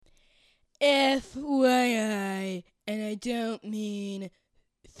FYI, and I don't mean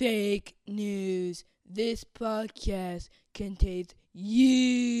fake news, this podcast contains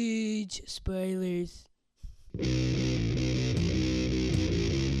huge spoilers.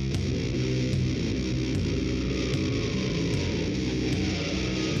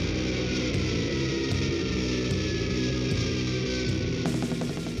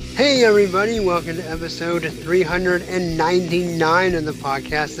 Hey everybody, welcome to episode 399 of the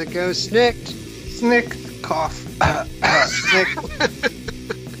podcast that goes Snicked, cough, Snicked.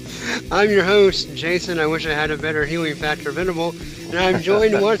 I'm your host, Jason. I wish I had a better healing factor Venable, and I'm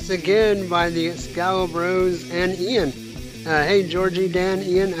joined once again by the Scowl Bros and Ian. Hey Georgie, Dan,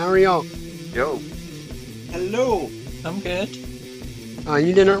 Ian, how are y'all? Yo. Hello. I'm good.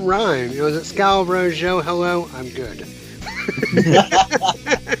 You didn't rhyme. It was at Scowl Bros, yo, hello, I'm good.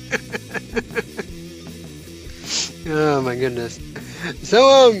 Oh my goodness.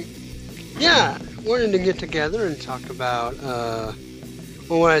 So yeah, wanted to get together and talk about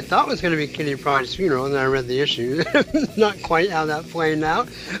what I thought was going to be Kitty Pryde's funeral, and then I read the issue. Not quite how that played out,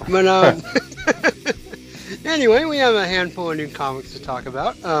 but anyway, we have a handful of new comics to talk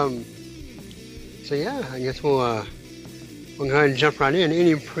about. So yeah, I guess we'll go ahead and jump right in.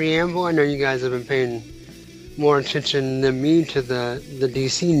 Any preamble? I know you guys have been paying more attention than me to the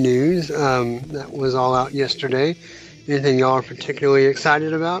DC news that was all out yesterday. Anything y'all are particularly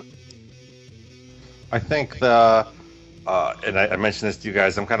excited about? I think and I mentioned this to you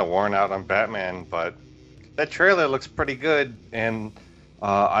guys, I'm kind of worn out on Batman, but that trailer looks pretty good, and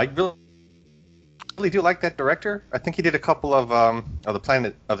I really do like that director. I think he did a couple of the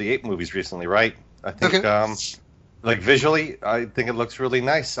Planet of the Apes movies recently, right? I think, like visually, I think it looks really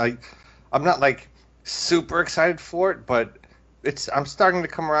nice. I'm not like super excited for it, but I'm starting to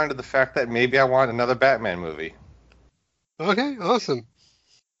come around to the fact that maybe I want another Batman movie. Okay, awesome.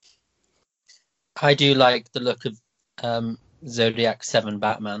 I do like the look of Zodiac 7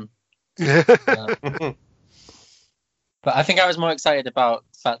 Batman. But I think I was more excited about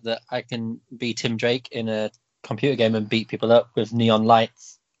the fact that I can be Tim Drake in a computer game and beat people up with neon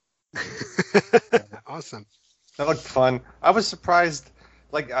lights. Awesome. That looked fun. I was surprised.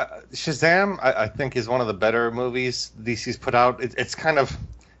 Like Shazam, I think is one of the better movies DC's put out.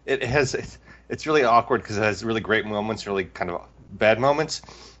 It's really awkward because it has really great moments, really kind of bad moments.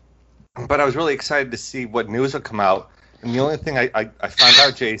 But I was really excited to see what news would come out. And the only thing I found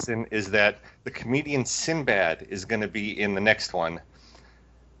out, Jason, is that the comedian Sinbad is going to be in the next one.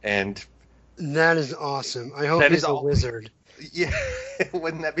 And that is awesome. I hope he's a wizard. Yeah,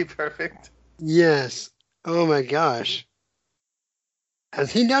 wouldn't that be perfect? Yes. Oh my gosh.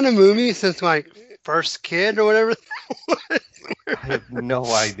 Has he done a movie since like First Kid or whatever? I have no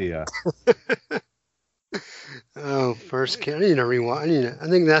idea. Oh, First Kid. I need to rewatch. I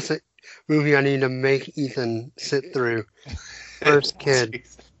think that's a movie I need to make Ethan sit through. First Kid.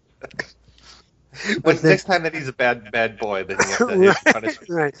 But next time that he's a bad boy, then you have to punish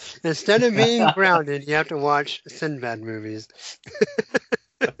him. Right. Instead of being grounded, you have to watch Sinbad movies.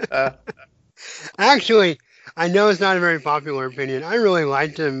 Actually, I know it's not a very popular opinion. I really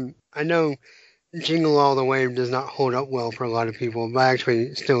liked him. I know Jingle All the Way does not hold up well for a lot of people, but I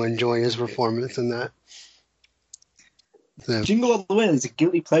actually still enjoy his performance in that. So. Jingle All the Way is a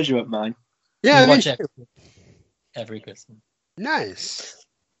guilty pleasure of mine. Yeah, I watch it every Christmas. Nice.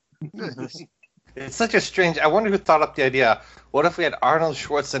 It's such a strange. I wonder who thought up the idea. What if we had Arnold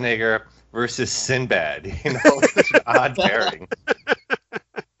Schwarzenegger versus Sinbad? You know, such an odd pairing.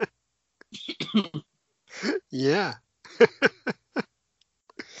 Yeah.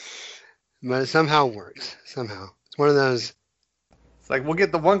 But it somehow works. Somehow. It's one of those. It's like we'll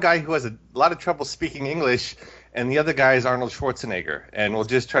get the one guy who has a lot of trouble speaking English, and the other guy is Arnold Schwarzenegger, and we'll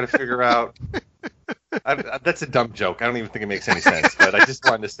just try to figure out. That's a dumb joke. I don't even think it makes any sense, but I just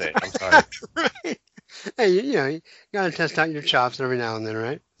wanted to say it. I'm sorry. Right. Hey, you gotta test out your chops every now and then,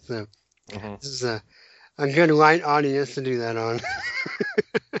 right? So This is a good light audience to do that on.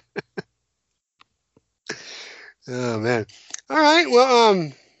 Oh man. All right.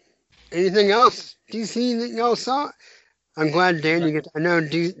 Well, anything else DC that y'all saw? I'm glad Dan you get. I know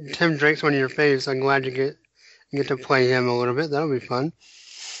Tim Drake's one of your faves. So I'm glad you get to play him a little bit. That'll be fun.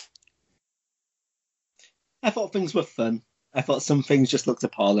 I thought things were fun. I thought some things just looked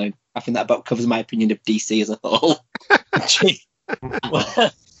appalling. I think that about covers my opinion of DC as a whole.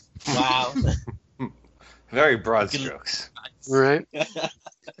 Wow. Very broad strokes. Right.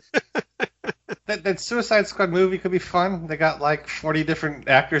 That Suicide Squad movie could be fun. They got like 40 different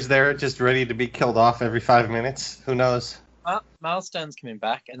actors there just ready to be killed off every 5 minutes. Who knows? Milestone's coming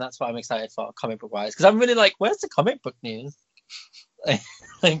back, and that's what I'm excited for, comic book wise. Because I'm really like, where's the comic book news?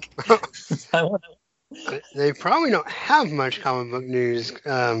 Like, I want They probably don't have much comic book news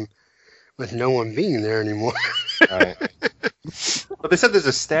with no one being there anymore. All right. But they said there's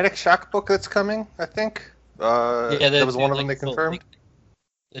a Static Shock book that's coming, I think. That was one of them they confirmed.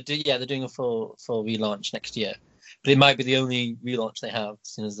 They're doing a full relaunch next year. But it might be the only relaunch they have,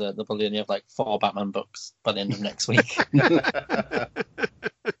 seeing as they'll probably only have like 4 Batman books by the end of next week. Yeah,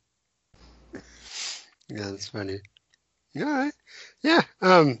 that's funny. All right. Yeah.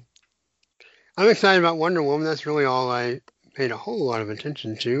 I'm excited about Wonder Woman. That's really all I paid a whole lot of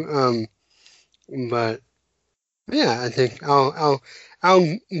attention to. But yeah, I think I'll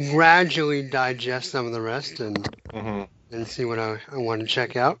gradually digest some of the rest and see what I want to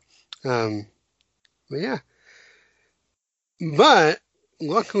check out. But yeah. But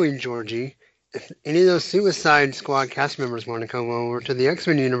luckily, Georgie, if any of those Suicide Squad cast members want to come over to the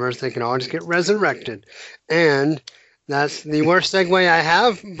X-Men universe, they can all just get resurrected. And that's the worst segue I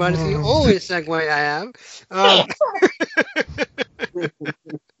have, but it's the only segue I have.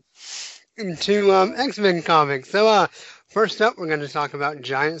 To X-Men comics. So first up, we're going to talk about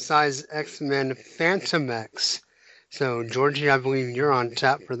Giant Size X-Men Fantomex. So, Georgie, I believe you're on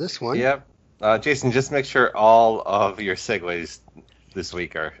tap for this one. Yep. Jason, just make sure all of your segues this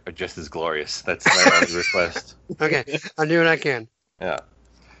week are just as glorious. That's my only request. Okay, I'll do what I can. Yeah.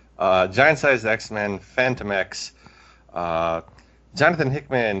 Giant Size X-Men Fantomex. Jonathan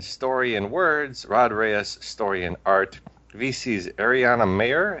Hickman, story and words. Rod Reyes, story and art. VC's Ariana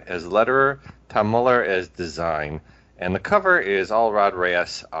Mayer as letterer. Tom Muller as design. And the cover is all Rod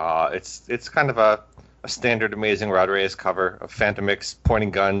Reyes. It's kind of a standard Amazing Rod Reyes cover of Fantomex pointing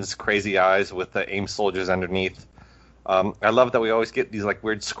guns, crazy eyes with the AIM soldiers underneath. I love that we always get these like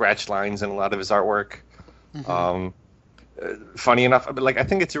weird scratch lines in a lot of his artwork. Funny enough, I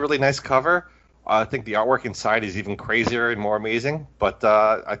think it's a really nice cover. I think the artwork inside is even crazier and more amazing. But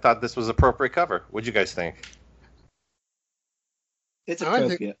I thought this was an appropriate cover. What'd you guys think? It's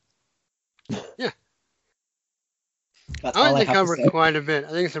appropriate. Yeah. That's I like the cover quite a bit. I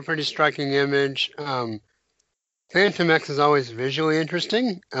think it's a pretty striking image. Fantomex is always visually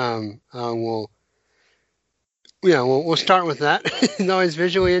interesting. We'll start with that. It's always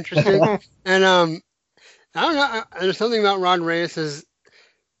visually interesting. And I don't know. There's something about Rod Reyes is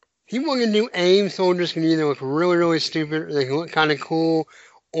people can do AIM soldiers can either look really, really stupid, or they can look kind of cool,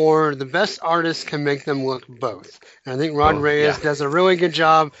 or the best artists can make them look both. And I think Rod Reyes does a really good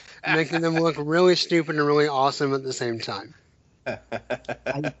job making them look really stupid and really awesome at the same time. I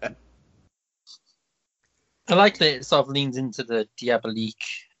like that it sort of leans into the Diabolique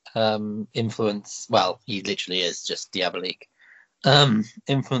influence. Well, he literally is just Diabolique.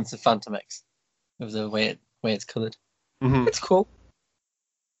 Influence of Fantomex with the way it's coloured. It's cool.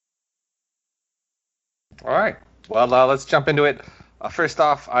 All right. Well, let's jump into it. First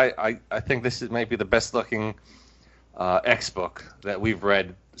off, I think this might be the best looking X book that we've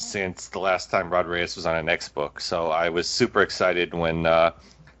read since the last time Rod Reyes was on an X book. So I was super excited when to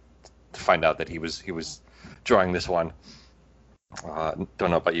find out that he was drawing this one. Don't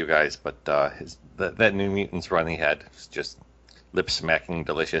know about you guys, but that New Mutants run he had was just lip smacking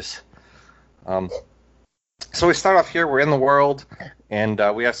delicious. So we start off here. We're in the world, and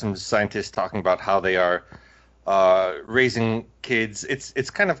we have some scientists talking about how they are raising kids. It's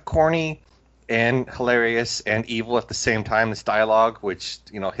kind of corny and hilarious and evil at the same time, this dialogue, which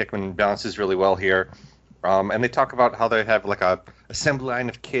Hickman balances really well here. And they talk about how they have like a assembly line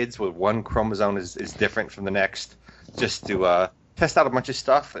of kids where one chromosome is different from the next, just to test out a bunch of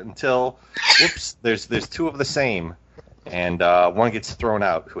stuff until whoops, there's 2 of the same, and one gets thrown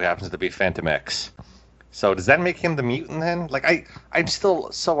out who happens to be Fantomex. So does that make him the mutant then? Like I'm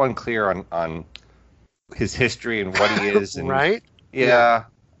still so unclear on his history and what he is. And, right? Yeah.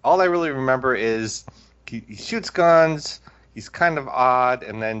 All I really remember is he shoots guns, he's kind of odd,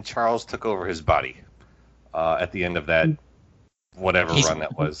 and then Charles took over his body at the end of that whatever run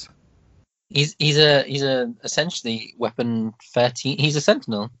that was. He's a essentially weapon 13. He's a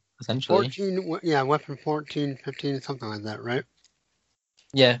Sentinel, essentially. 14, weapon 14, 15, something like that, right?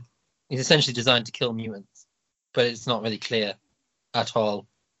 Yeah. He's essentially designed to kill mutants, but it's not really clear at all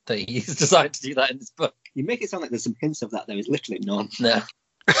that he's designed to do that in this book. You make it sound like there's some hints of that. There is literally none. No.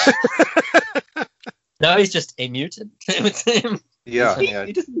 No, he's just a mutant. It's him. Yeah.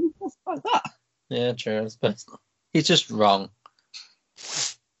 He doesn't even specify that. Yeah, true. He's just wrong.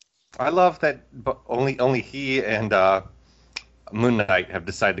 I love that only he and Moon Knight have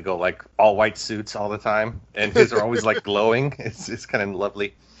decided to go like all white suits all the time, and his are always like glowing. It's kind of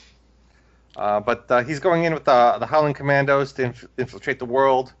lovely. But he's going in with the Howling Commandos to infiltrate the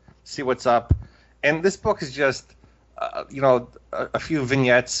world, see what's up. And this book is just a few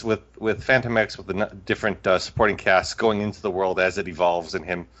vignettes with Fantomex with the different supporting casts going into the world as it evolves, and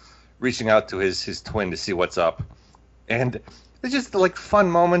him reaching out to his twin to see what's up. And there's just like fun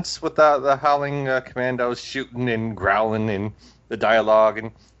moments with the Howling Commandos shooting and growling and the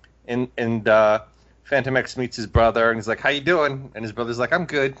dialogue, and Fantomex meets his brother and he's like, "How you doing?" And his brother's like, "I'm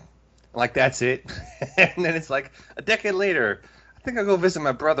good." Like, that's it. And then it's like a decade later, I think I'll go visit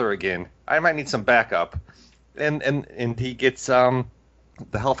my brother again. I might need some backup. And he gets the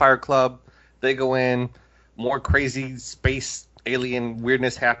Hellfire Club. They go in. More crazy space alien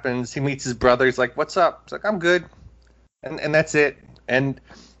weirdness happens. He meets his brother. He's like, "What's up?" He's like, "I'm good." And that's it. And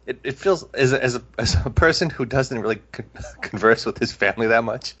it feels, as a person who doesn't really converse with his family that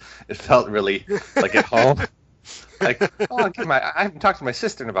much, it felt really like at home. Like, I haven't talked to my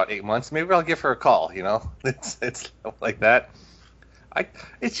sister in about 8 months. Maybe I'll give her a call. It's like that.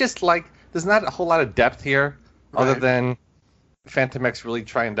 It's just like there's not a whole lot of depth here, other than Fantomex really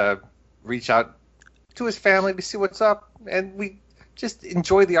trying to reach out to his family to see what's up, and we just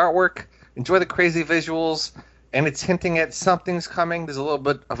enjoy the artwork, enjoy the crazy visuals, and it's hinting at something's coming. There's a little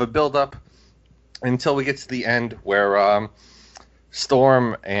bit of a build-up until we get to the end where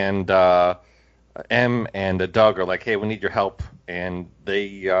Storm and M and Doug are like, "Hey, we need your help," and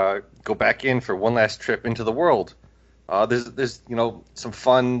they go back in for one last trip into the world. There's some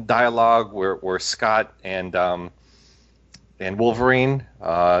fun dialogue where Scott and Wolverine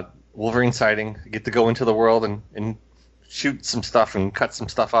sighting get to go into the world and shoot some stuff and cut some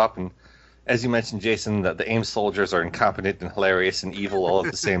stuff up. And as you mentioned, Jason, the AIM soldiers are incompetent and hilarious and evil all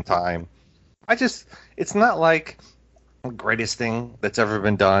at the same time. It's not like the greatest thing that's ever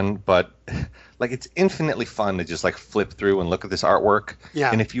been done, but like it's infinitely fun to just like flip through and look at this artwork.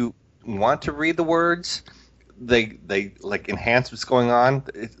 Yeah. And if you want to read the words, they like enhance what's going on.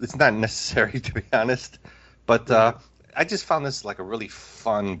 It's not necessary, to be honest, but I just found this like a really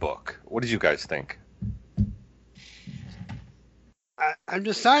fun book. What did you guys think? I've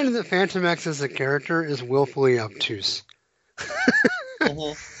decided that Fantomex as a character is willfully obtuse.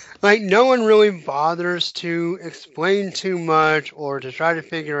 Like, no one really bothers to explain too much or to try to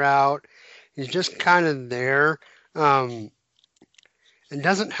figure out. He's just kind of there. It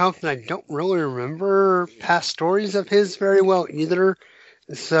doesn't help that I don't really remember past stories of his very well either.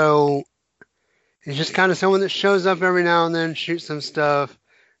 So he's just kind of someone that shows up every now and then, shoots some stuff,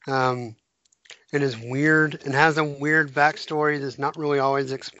 and is weird and has a weird backstory that's not really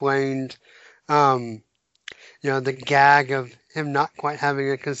always explained. The gag of him not quite having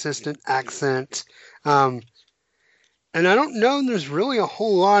a consistent accent. And I don't know there's really a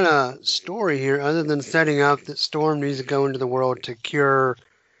whole lot of story here other than setting up that Storm needs to go into the world to cure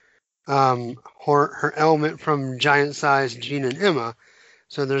her ailment from giant-sized Jean and Emma.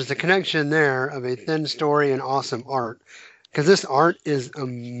 So there's the connection there of a thin story and awesome art. Because this art is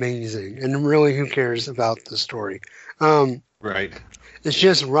amazing. And really, who cares about the story? Right. It's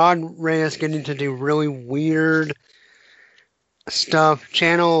just Rod Reyes getting to do really weird stuff.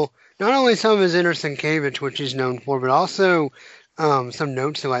 Channel not only some of his Enter Sienkiewicz, which he's known for, but also some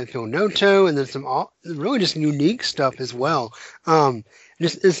notes to like Phil Noto, and then some really just unique stuff as well.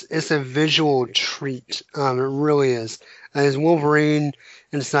 It's a visual treat. It really is. His Wolverine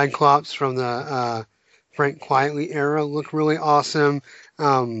and Cyclops from the Frank Quietly era look really awesome.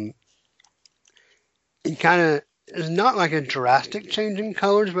 It kind of is not like a drastic change in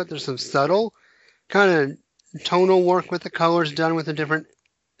colors, but there's some subtle kind of tonal work with the colors done with the different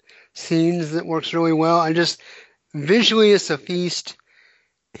scenes that works really well. Visually it's a feast.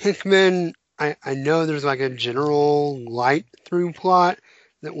 Hickman, I know there's like a general light through plot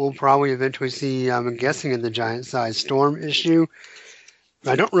that we'll probably eventually see, I'm guessing, in the giant-sized Storm issue.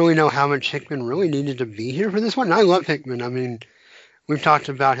 But I don't really know how much Hickman really needed to be here for this one. And I love Hickman. I mean, we've talked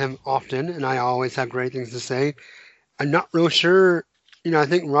about him often, and I always have great things to say. I'm not real sure. I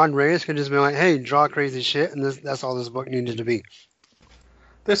think Rod Reyes could just be like, "Hey, draw crazy shit," and that's all this book needed to be.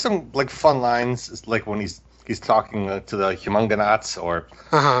 There's some like fun lines, like when he's talking to the Humungonauts, or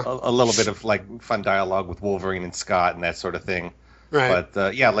a little bit of like fun dialogue with Wolverine and Scott and that sort of thing. Right.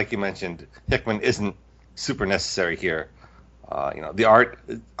 But yeah, like you mentioned, Hickman isn't super necessary here. The art,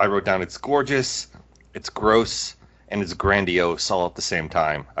 I wrote down, it's gorgeous, it's gross, and it's grandiose all at the same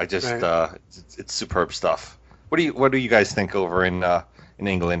time. It's superb stuff. What do you guys think over in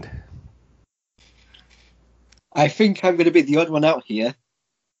England? I think I'm going to be the odd one out here.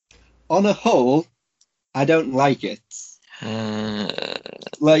 On a whole, I don't like it. Wow.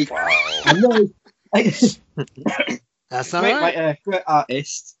 I know that's all right. Great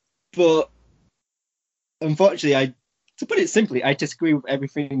artist, but unfortunately, I To put it simply, I disagree with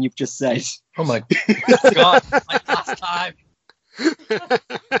everything you've just said. Oh my god, like last time.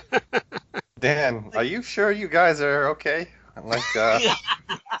 Dan, are you sure you guys are okay? Like, I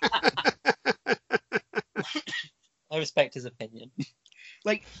respect his opinion.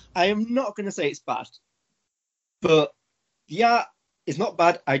 Like, I am not going to say it's bad, but yeah, it's not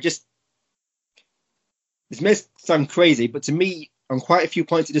bad. This may sound crazy, but to me, on quite a few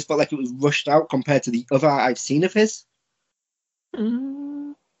points, it just felt like it was rushed out compared to the other I've seen of his. Okay.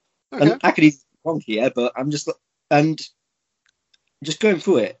 And I could easily be wrong here, but I'm just going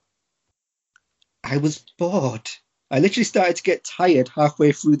through it. I was bored. I literally started to get tired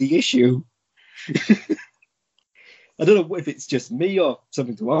halfway through the issue. I don't know if it's just me or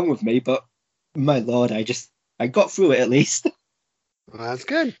something's wrong with me, but my lord, I got through it at least. Well, that's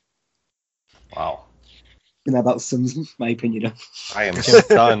good. wow. And that about sums my opinion up. I am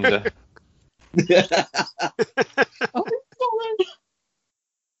stunned.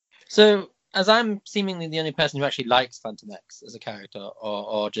 So, as I'm seemingly the only person who actually likes Phantom X as a character,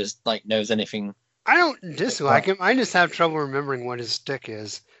 or just like knows anything. I don't dislike him. I just have trouble remembering what his stick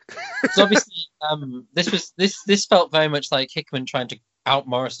is. So obviously, this felt very much like Hickman trying to out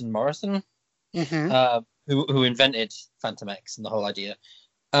Morrison, Mm-hmm. who invented Phantom X and the whole idea.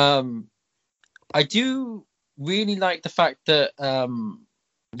 I do really like the fact that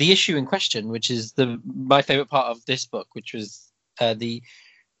the issue in question, which is my favorite part of this book, which was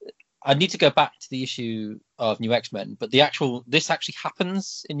I need to go back to the issue of New X-Men, but this actually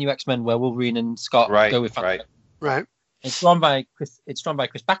happens in New X-Men where Wolverine and Scott go with Phantom X. Right. It's drawn by Chris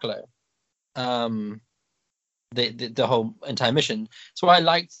Bachalo. The whole entire mission. So I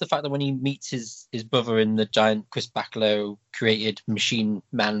liked the fact that when he meets his brother in the giant Chris Bachalo created machine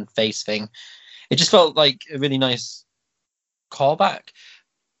man face thing, it just felt like a really nice callback.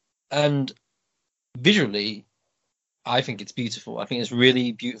 And visually, I think it's beautiful. I think it's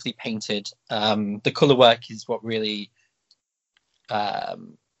really beautifully painted. The color work is what really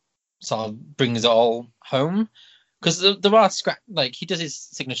sort of brings it all home. Because there are like he does his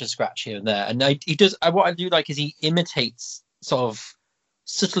signature scratch here and there, and he does. What I do like is he imitates, sort of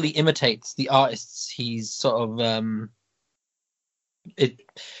subtly imitates the artists he's sort of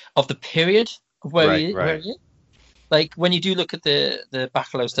of the period of where he is. Like when you do look at the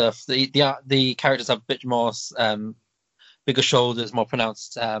Bachalo stuff, the characters have a bit more bigger shoulders, more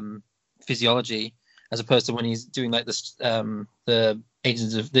pronounced physiology, as opposed to when he's doing like this the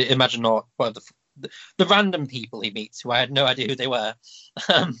agents of the Imaginor, the random people he meets who I had no idea who they were.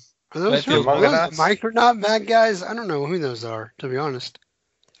 Are those Micronaut bad guys? I don't know who those are, to be honest.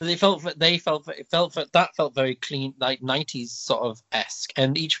 It felt very clean, like 90s sort of esque,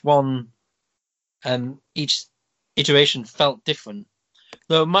 and each one, each iteration felt different.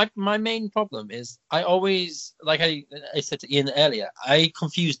 Though my main problem is I always, like I said to Ian earlier, I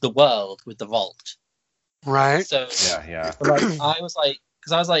confused the world with the Vault. Right. So Yeah. like, I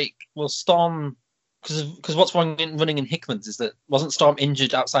was like, well, Storm, because what's running in Hickman's is that wasn't Storm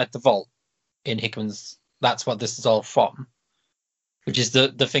injured outside the Vault in Hickman's? That's what this is all from, which is the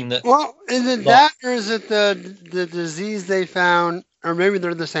thing that. Well, is it that, or is it the disease they found, or maybe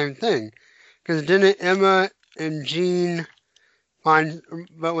they're the same thing? Because didn't Emma and Jean find?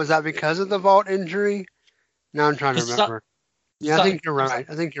 But was that because of the Vault injury? Now I'm trying to remember. I think you're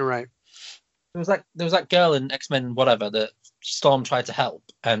right. There was that girl in X-Men whatever that Storm tried to help,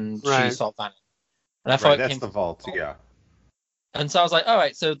 and she sort of vanished. And I thought that's the Vault, yeah. And so I was like, all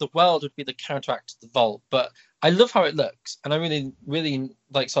right, so the world would be the counteract to the Vault, but I love how it looks, and I really, really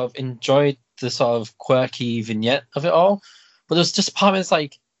like sort of enjoyed the sort of quirky vignette of it all. But there's just a part of me that's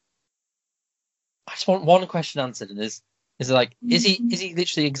like, I just want one question answered, and is it like, is he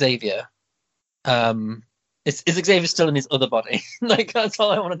literally Xavier? Is Xavier still in his other body? Like, that's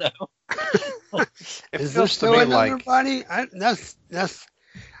all I want to know. Is there still another body?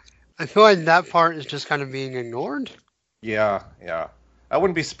 I feel like that part is just kind of being ignored. Yeah. I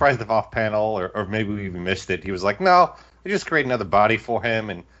wouldn't be surprised if off panel, or maybe we even missed it, he was like, no, I just created another body for him,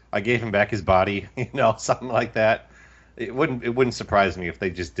 and I gave him back his body, something like that. It wouldn't surprise me if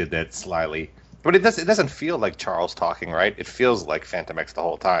they just did that slyly. But it doesn't feel like Charles talking, right? It feels like Phantom X the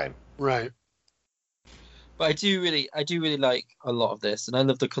whole time. Right. But I do really like a lot of this, and I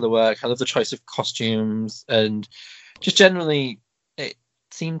love the color work. I love the choice of costumes, and just generally, it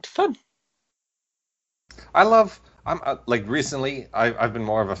seemed fun. I'm like recently, I've been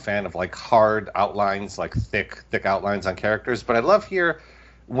more of a fan of like hard outlines, like thick outlines on characters. But I love here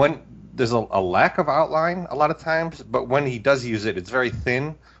when there's a lack of outline a lot of times, but when he does use it, it's very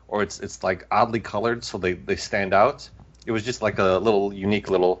thin, or it's like oddly colored, so they stand out. It was just like a little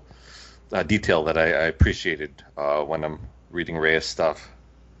unique little detail that I appreciated when I'm reading Reyes stuff.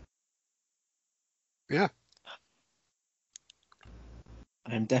 Yeah.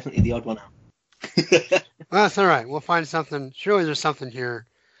 I'm definitely the odd one out. Well, that's all right. We'll find something. Surely there's something here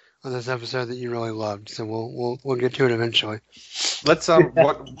on this episode that you really loved. So we'll get to it eventually. Let's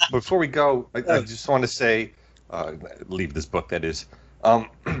before we go, I just want to say, leave this book. That is,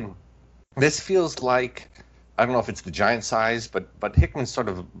 this feels like, I don't know if it's the giant size, but Hickman's sort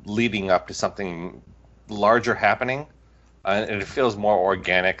of leading up to something larger happening, and it feels more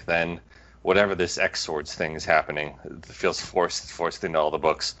organic than whatever this X Swords thing is happening. It feels forced into all the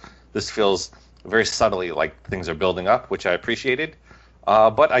books. This feels very subtly like things are building up, which I appreciated.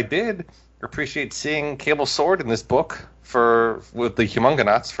 But I did appreciate seeing Cable Sword in this book with the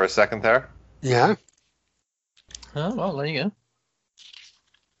Humungonauts for a second there. Yeah. Oh, well, there you go.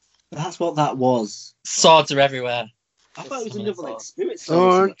 That's what that was. Swords are everywhere. I thought it was another like spirit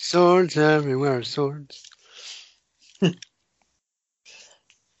sword. Swords everywhere. Swords.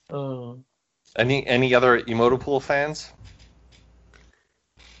 Oh. Any other Emotopool fans?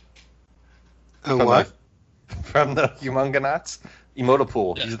 What? From the Humungonauts?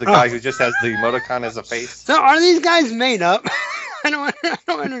 Emotopool. He's the guy who just has the emoticon as a face. So are these guys made up? I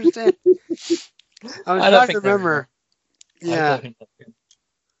don't understand. I was trying to remember. Yeah.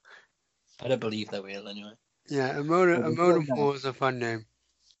 I don't believe they're real anyway. Yeah, Emotopool is a fun name.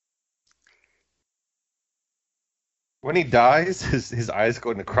 When he dies, his eyes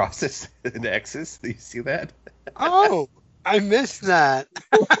go into crosses and X's. Do you see that? Oh, I missed that.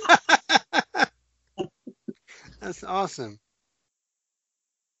 That's awesome.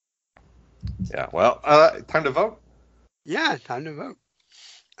 Yeah, well, time to vote? Yeah, time to vote.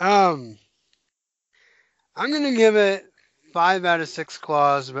 I'm going to give it 5 out of 6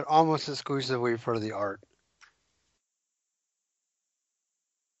 claws, but almost exclusively for the art.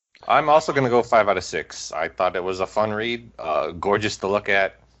 I'm also going to go 5 out of 6. I thought it was a fun read, gorgeous to look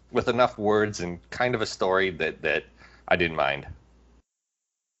at, with enough words and kind of a story that I didn't mind.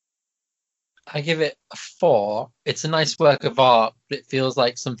 I give it a 4. It's a nice work of art, but it feels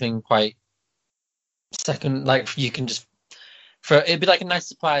like something quite second. Like you can just, it'd be like a nice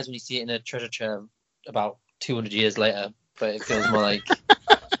surprise when you see it in a treasure trove about 200 years later. But it feels more like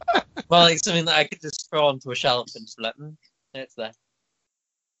something that I could just throw onto a shelf and just be like, it's there.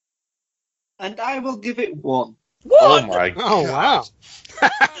 And I will give it 1. What? Oh my god! Oh wow!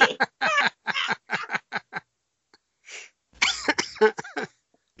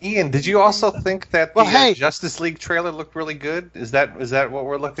 Ian, did you also think that Well, the hey. Justice League trailer looked really good? Is that what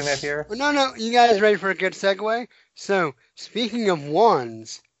we're looking at here? Well, no, you guys ready for a good segue? So, speaking of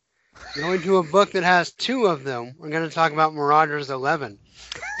wands, going to a book that has 2 of them, we're going to talk about Marauders 11.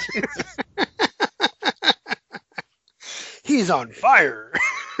 He's on fire.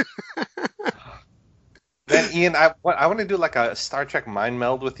 Then, Ian, I want to do like a Star Trek mind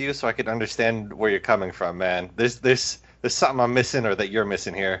meld with you so I can understand where you're coming from, man. There's something I'm missing or that you're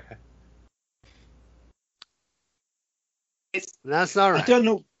missing here. That's all right. I don't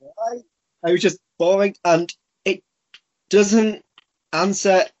know why. I was just boring, and it doesn't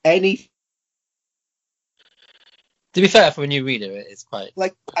answer any. To be fair, for a new reader, it is quite.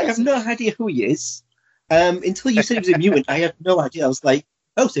 Like, I have no idea who he is. Until you said he was a mutant, I had no idea. I was like,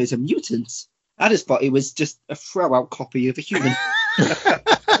 oh, so he's a mutant. I just thought he was just a throw-out copy of a human.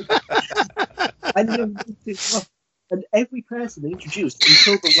 And every person they introduced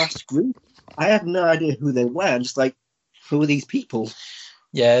until the last group, I had no idea who they were. I'm just like, who are these people?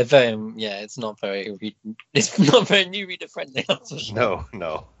 Yeah, it's not very. It's not very new reader friendly. That's for sure.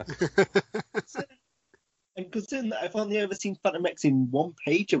 No. And considering that I've only ever seen Phantom X in one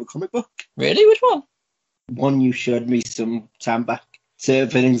page of a comic book. Really, which one? One you showed me some time back. Sort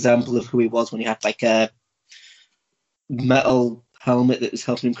of an example of who he was when he had like a metal helmet that was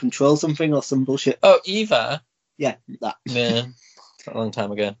helping him control something or some bullshit. Oh, Eva. Yeah, that. Yeah, a long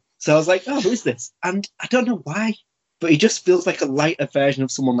time ago. So I was like, oh, who is this? And I don't know why, but he just feels like a lighter version of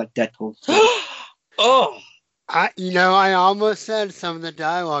someone like Deadpool. Oh! I almost said some of the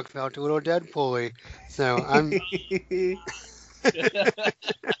dialogue felt a little Deadpool-y. So I'm...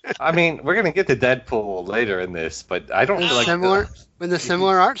 I mean, we're gonna get to Deadpool later in this, but I don't feel like with a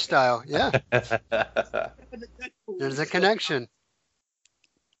similar art style. Yeah, there's a connection.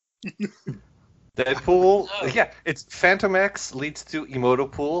 Deadpool, yeah, it's Phantom X leads to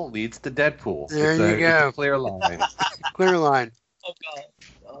Emotopool leads to Deadpool. There It's you go. It's a clear line. Clear line. Oh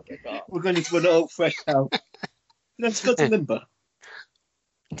god. We're going into an old fresh out. Let's go to Limbo.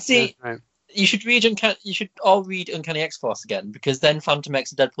 See, That's right. you should all read Uncanny X-Force again, because then Phantom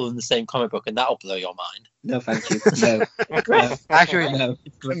X and Deadpool in the same comic book, and that'll blow your mind. No, thank you. No. Actually, No.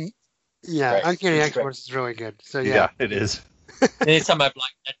 Yeah, Great. Uncanny It's X-Force is really good. So Yeah, yeah. it is. Anytime I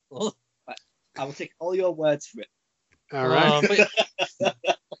black Deadpool. I will take all your words for it. All right.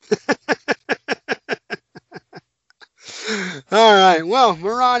 All right. Well,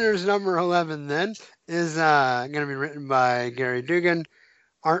 Marauders number 11 then is going to be written by Gary Dugan,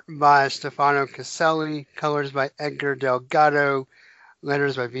 art by Stefano Caselli, colors by Edgar Delgado,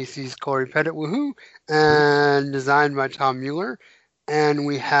 letters by VC's Corey Pettit, woohoo, and designed by Tom Mueller. And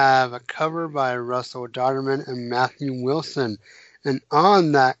we have a cover by Russell Dodderman and Matthew Wilson. And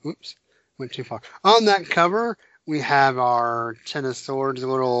on that, oops, went too far. On that cover, we have our Ten of Swords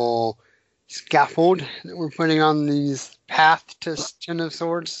little scaffold that we're putting on these Path to Ten of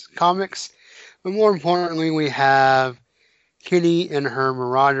Swords comics. But more importantly, we have Kitty in her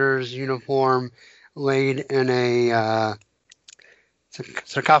Marauders uniform laid in a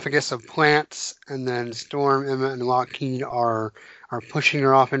sarcophagus of plants, and then Storm, Emma, and Lockheed are pushing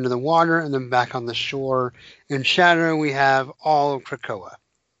her off into the water, and then back on the shore. In shadow, we have all of Krakoa.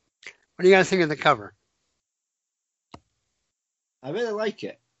 What do you guys think of the cover? I really like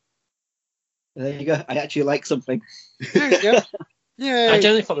it. There you go. I actually like something. There you go. Yeah. I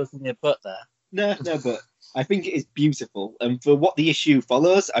generally thought there was a butt there. No, but I think it is beautiful. And for what the issue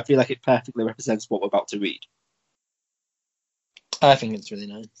follows, I feel like it perfectly represents what we're about to read. I think it's really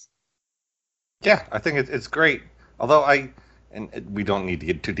nice. Yeah, I think it's great. Although we don't need to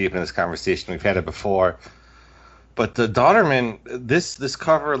get too deep in this conversation. We've had it before. But the Dodderman, this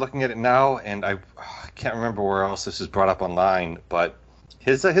cover, looking at it now, and I can't remember where else this is brought up online, but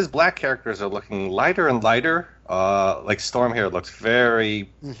his black characters are looking lighter and lighter. Like Storm here looks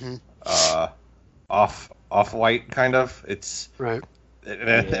very off-white kind of. It's right.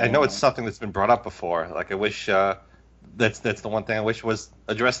 And I know it's something that's been brought up before. Like I wish that's the one thing I wish was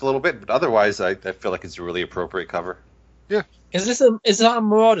addressed a little bit. But otherwise, I feel like it's a really appropriate cover. Yeah. Is that a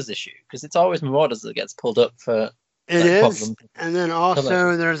Marauders issue? Because it's always Marauders that gets pulled up for. It is. Problem. And then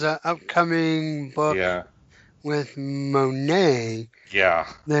also there's an upcoming book with Monet that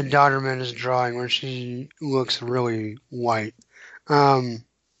Dodderman is drawing where she looks really white.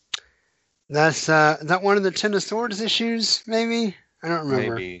 That's that one of the Ten of Swords issues, maybe? I don't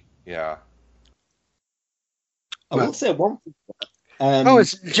remember. Maybe, yeah. I will say one thing.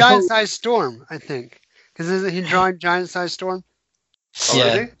 It's Giant Size Storm, I think. Because isn't he drawing Giant Size Storm? Oh,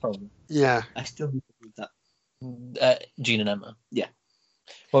 yeah, really? Yeah. I still need to read that. Jean and Emma. Yeah.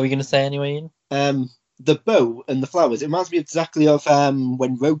 What were you going to say anyway, Ian? The bow and the flowers. It reminds me exactly of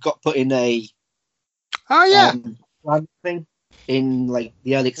when Rogue got put in a thing in like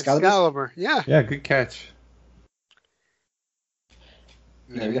the early Excalibur. Yeah. Yeah, good catch.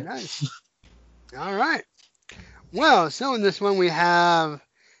 Very nice. All right. Well, so in this one we have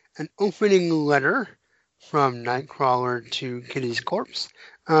an opening letter from Nightcrawler to Kitty's corpse.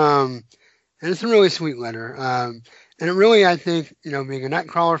 And it's a really sweet letter. And it really, I think, being a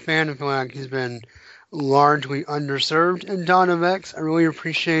Nightcrawler fan, I feel like he's been largely underserved in Dawn of X. I really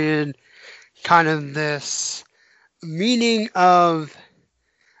appreciated kind of this meaning of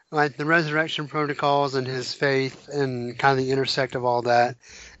like the resurrection protocols and his faith and kind of the intersect of all that,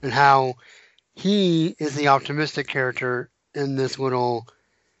 and how he is the optimistic character in this little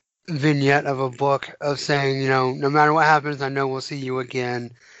vignette of a book of saying, no matter what happens, I know we'll see you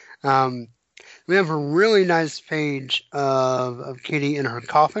again. We have a really nice page of Kitty in her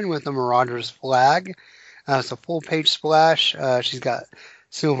coffin with the Marauders flag. It's a full page splash. She's got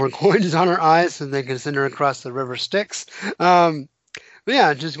silver coins on her eyes so they can send her across the river Styx. But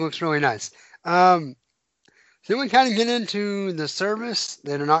yeah, it just looks really nice. So we kind of get into the service.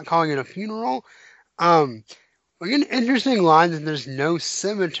 They're not calling it a funeral. We get an interesting line that there's no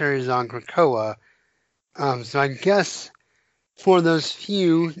cemeteries on Krakoa. So I guess for those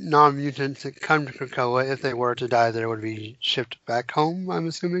few non-mutants that come to Krakoa, if they were to die, they would be shipped back home, I'm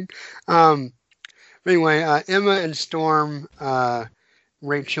assuming. But anyway, Emma and Storm,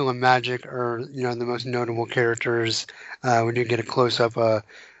 Rachel and Magic are, the most notable characters. We do get a close-up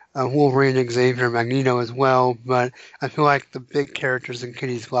Wolverine, Xavier, Magneto as well, but I feel like the big characters in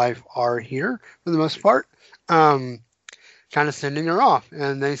Kitty's life are here for the most part, kind of sending her off.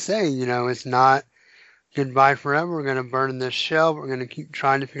 And they say, it's not goodbye forever. We're going to burn in this shell. We're going to keep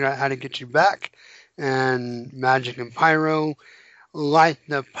trying to figure out how to get you back. And Magic and Pyro light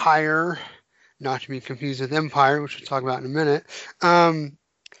the pyre, not to be confused with Empire, which we'll talk about in a minute. And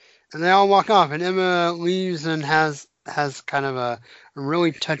they all walk off. And Emma leaves and has kind of a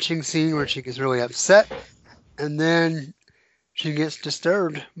really touching scene where she gets really upset. And then she gets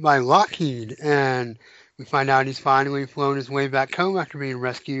disturbed by Lockheed. And we find out he's finally flown his way back home after being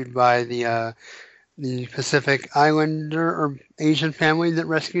rescued by the the Pacific Islander or Asian family that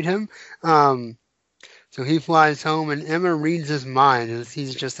rescued him. So he flies home, and Emma reads his mind, and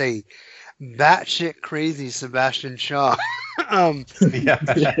he's just a batshit crazy Sebastian Shaw.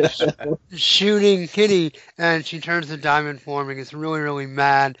 Yeah. Shooting Kitty, and she turns to diamond form and gets really, really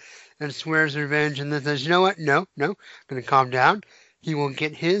mad and swears revenge, and then says, "You know what? No, I'm going to calm down. He will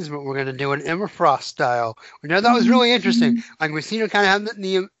get his, but we're going to do it Emma Frost style." Which I thought was really interesting. Like, we see her kind of have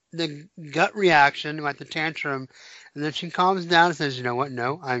the gut reaction, like the tantrum, and then she calms down and says, "You know what?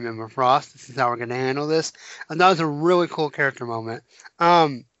 No, I'm Emma Frost. This is how we're going to handle this." And that was a really cool character moment.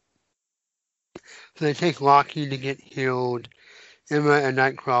 So they take Lockheed to get healed. Emma and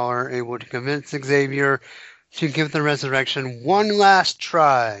Nightcrawler are able to convince Xavier to give the resurrection one last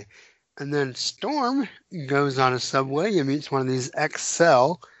try. And then Storm goes on a subway and meets one of these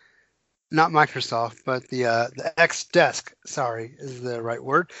Excel, not Microsoft, but the X-Desk, sorry, is the right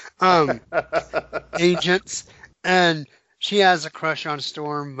word, agents. And she has a crush on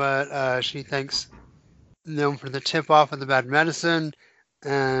Storm, but she thanks them for the tip-off of the bad medicine.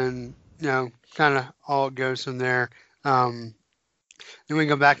 And, kind of all it goes from there. Then we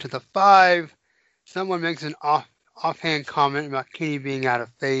go back to the 5. Someone makes an offhand comment about Kitty being out of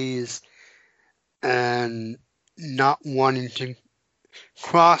phase and not wanting to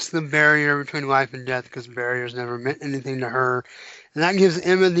cross the barrier between life and death because barriers never meant anything to her. And that gives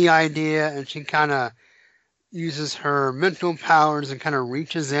Emma the idea, and she kind of uses her mental powers and kind of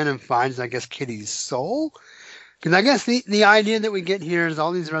reaches in and finds, I guess, Kitty's soul. Because I guess the idea that we get here is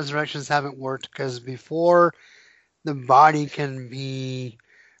all these resurrections haven't worked because before the body can be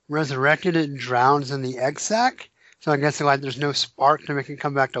resurrected, it drowns in the egg sac. So I guess there's no spark to make it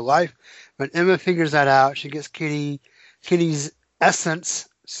come back to life. But Emma figures that out. She gets Kitty's essence,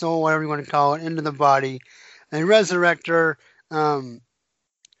 soul, whatever you want to call it, into the body. They resurrect her. I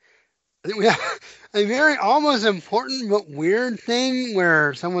think we have a very almost important but weird thing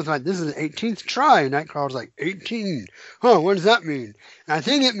where someone's like, "This is the 18th try." And Nightcrawler's like, 18? Huh, what does that mean? And I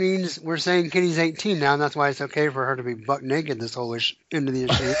think it means we're saying Kitty's 18 now, and that's why it's okay for her to be buck naked this whole end of the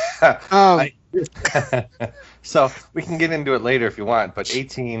issue. So we can get into it later if you want, but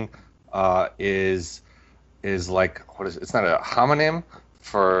 18 is like, what is it? It's not a homonym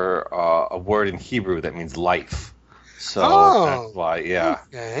for a word in Hebrew that means life. So that's why, yeah.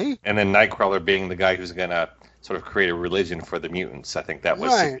 Okay. And then Nightcrawler being the guy who's going to sort of create a religion for the mutants. I think that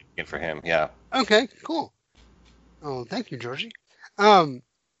was significant for him, yeah. Okay, cool. Oh, thank you, Georgie.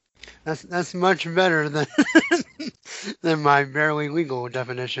 That's much better than than my barely legal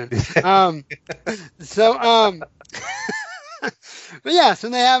definition. But yeah, so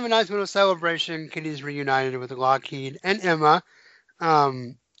they have a nice little celebration. Kitty's reunited with Lockheed and Emma.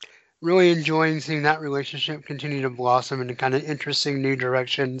 Really enjoying seeing that relationship continue to blossom into kind of interesting new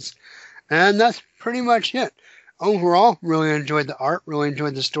directions. And that's pretty much it. Overall, really enjoyed the art, really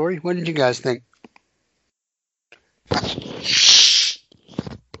enjoyed the story. What did you guys think?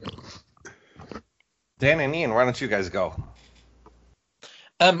 Dan and Ian, why don't you guys go?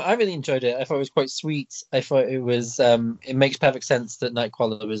 I really enjoyed it. I thought it was quite sweet. I thought it was. It makes perfect sense that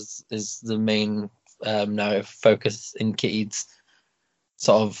Nightcrawler is the main now focus in Kitty's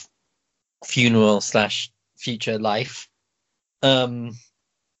sort of funeral / future life. And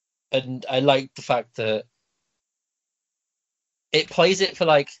I like the fact that it plays it for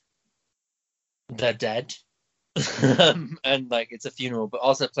like they're dead, and like it's a funeral, but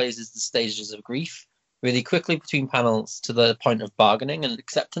also plays as the stages of grief really quickly between panels to the point of bargaining and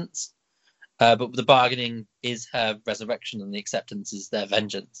acceptance. But the bargaining is her resurrection, and the acceptance is their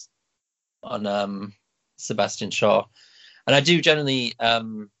vengeance on Sebastian Shaw. And I do generally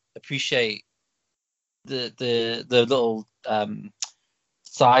appreciate the little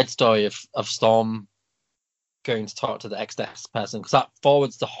side story of Storm going to talk to the X-Desk person, because that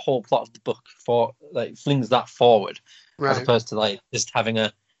forwards the whole plot of the book, flings that forward, right, as opposed to like just having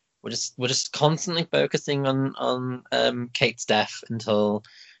we're just constantly focusing on Kate's death until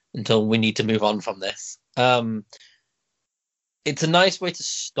we need to move on from this. It's a nice way to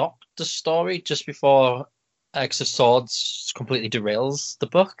stop the story just before X of Swords completely derails the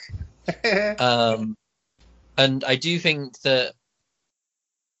book. And I do think that,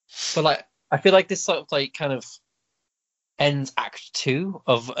 but like, I feel like this sort of like kind of ends Act 2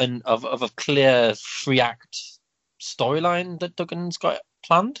 of a clear 3-act storyline that Duggan's got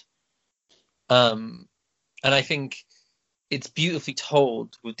planned. And I think it's beautifully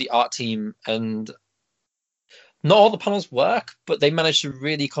told with the art team, and not all the panels work, but they manage to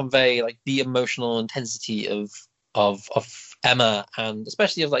really convey like the emotional intensity of Emma, and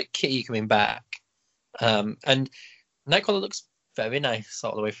especially of like Kitty coming back. And Nightcrawler looks very nice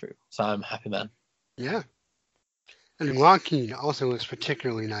all the way through, so I'm happy, man. Yeah. And Joaquin also looks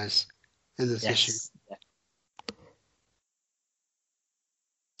particularly nice in this issue. Yes. Yeah.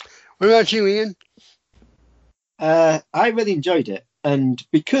 What about you, Ian? I really enjoyed it, and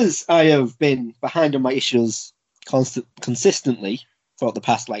because I have been behind on my issues consistently throughout the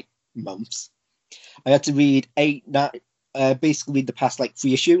past months, I had to read basically read the past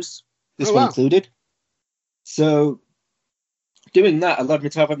 3 issues, this Oh, one wow. included. So doing that allowed me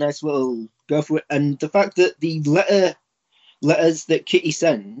to have a nice little go through it, and the fact that the letters that Kitty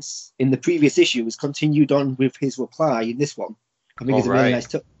sends in the previous issue was continued on with his reply in this one, I think is a really Right. nice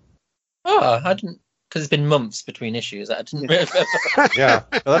touch. Oh, I didn't, because it's been months between issues. I didn't Yeah. remember. Yeah,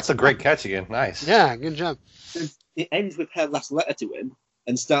 well, that's a great catch again. Nice. Yeah, good job. It ends with her last letter to him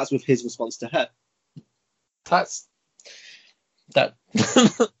and starts with his response to her. That's that.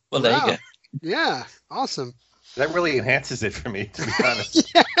 Well, there Wow. you go. Yeah, awesome. That really enhances it for me, to be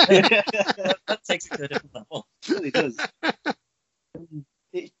honest. That takes it to a different level. It really does.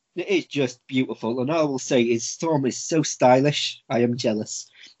 It is just beautiful, and all I will say is Storm is so stylish. I am jealous.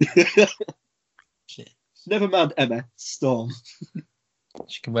 Shit. Never mind Emma, Storm.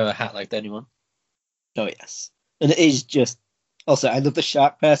 She can wear a hat like anyone. Oh yes, and it is just. Also, I love the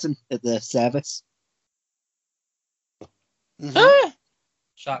shark person at the service. Mhm.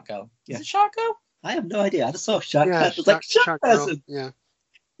 Shark Girl. Yeah. Is it Shark Girl? I have no idea. I just saw shark Yeah, person. Like shark Girl. person. Yeah.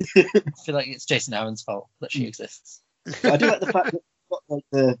 I feel like it's Jason Aaron's fault that she exists. But I do like the fact that she's got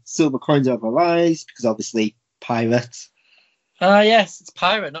the silver coins over her eyes because obviously pirate. Ah, yes, it's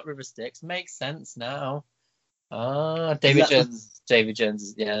Pirate, not River Styx. Makes sense now. Ah, David Exactly. Jones. David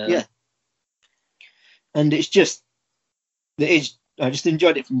Jones, yeah. Yeah. And it's just, I just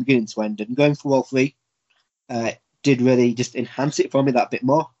enjoyed it from beginning to end, and going through all 3 did really just enhance it for me that bit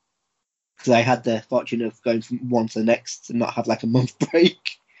more, because I had the fortune of going from one to the next and not have a month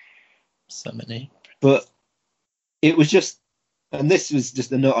break. So many. But it was just, and this was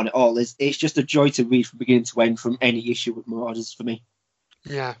just a note on it all, it's just a joy to read from beginning to end from any issue with Marauders for me.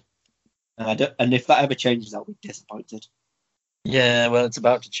 Yeah. And if that ever changes, I'll be disappointed. Yeah, well, it's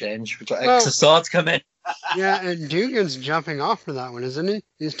about to change. We've got Well- extra swords coming. Yeah, and Dugan's jumping off for that one, isn't he?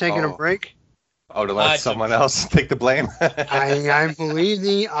 He's taking a Oh. break. Oh, to let someone else take the blame. I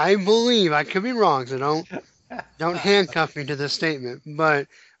believe I could be wrong, so don't handcuff me to this statement, but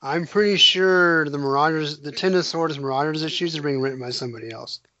I'm pretty sure the Ten of Swords Marauders issues are being written by somebody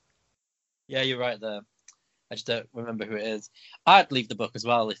else. Yeah, you're right there. I just don't remember who it is. I'd leave the book as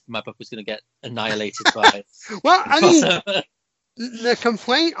well if my book was going to get annihilated by Well, I mean, crossover. the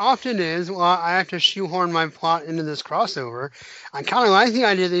complaint often is, well, I have to shoehorn my plot into this crossover. I kind of like the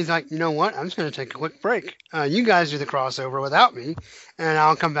idea that he's like, you know what, I'm just going to take a quick break. You guys do the crossover without me, and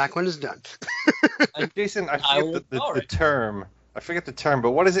I'll come back when it's done. Jason, I I will forget the ignore it. term. I forget the term,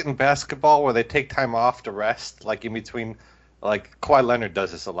 but what is it in basketball where they take time off to rest, like in between? Like Kawhi Leonard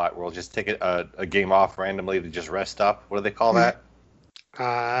does this a lot, where he'll just take a game off randomly to just rest up. What do they call that?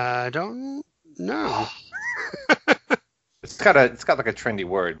 I don't know. It's got like a trendy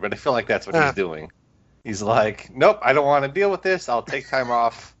word, but I feel like that's what he's doing. He's like, nope, I don't want to deal with this. I'll take time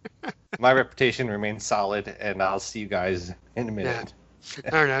off. My reputation remains solid, and I'll see you guys in a minute. I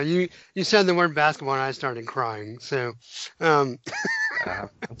don't know. You said the word basketball, and I started crying. So, I'm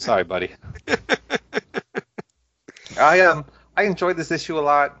sorry, buddy. I enjoyed this issue a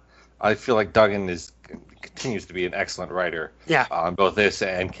lot. I feel like Duggan continues to be an excellent writer. Yeah. On both this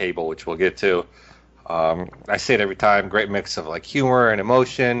and Cable, which we'll get to. I say it every time. Great mix of humor and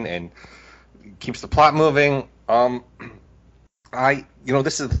emotion, and keeps the plot moving. This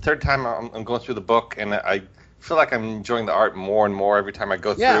is the 3rd time I'm going through the book, and I feel like I'm enjoying the art more and more every time I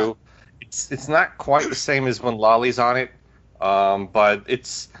go Yeah. through. It's not quite the same as when Lolly's on it, but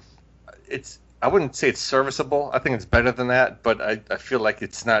it's. I wouldn't say it's serviceable. I think it's better than that, but I feel like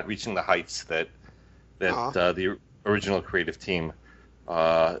it's not reaching the heights that the original creative team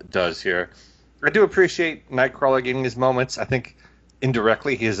does here. I do appreciate Nightcrawler getting his moments. I think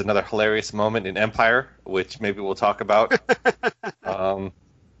indirectly he has another hilarious moment in Empire, which maybe we'll talk about. But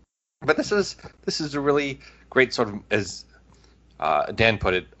this is a really great sort of, as Dan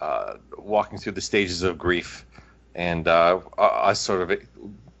put it, walking through the stages of grief, and us sort of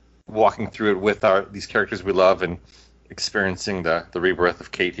walking through it with these characters we love and experiencing the rebirth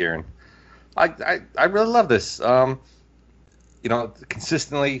of Kate here. And I really love this.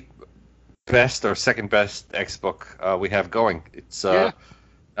 Consistently best or second best X book we have going. It's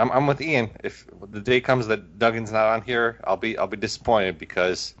I'm with Ian. If the day comes that Duggan's not on here, I'll be disappointed,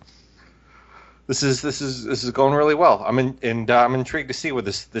 because this is going really well. I'm intrigued to see where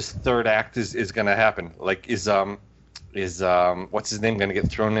this 3rd act is going to happen. Like, is what's his name going to get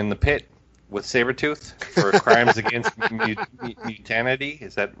thrown in the pit with Sabretooth for crimes against mutanity.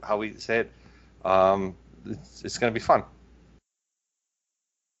 Is that how we say it? It's going to be fun.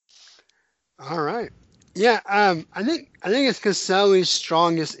 All right. Yeah, I think it's Caselli's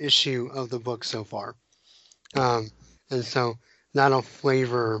strongest issue of the book so far, and so that'll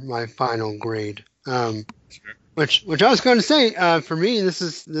flavor my final grade. Which I was going to say, for me, this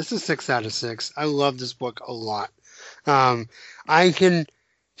is 6 out of 6. I love this book a lot. I can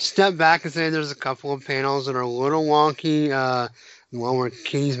step back and say there's a couple of panels that are a little wonky. The one where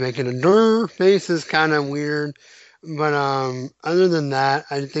Kitty's making a durr face is kind of weird, but other than that,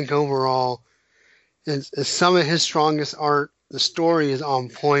 I think overall, it's some of his strongest art. The story is on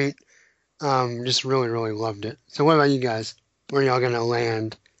point. Just really, really loved it. So what about you guys? Where are y'all gonna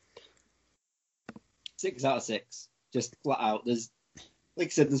land? 6 out of 6, just flat out. There's, like I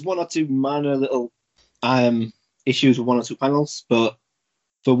said, there's one or two minor little issues with one or two panels, but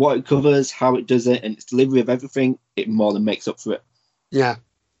for what it covers, how it does it, and its delivery of everything, it more than makes up for it. Yeah.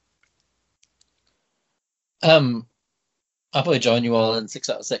 I'll probably join you all in 6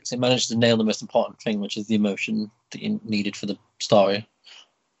 out of 6. It managed to nail the most important thing, which is the emotion that you needed for the story.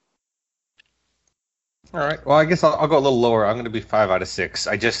 All right. Well, I guess I'll go a little lower. I'm going to be 5 out of 6.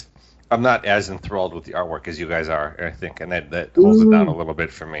 I'm not as enthralled with the artwork as you guys are, I think, and that holds it down a little bit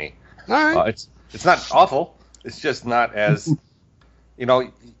for me. All right. It's not awful. It's just not as,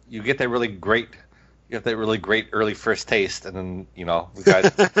 you get that really great early first taste, and then we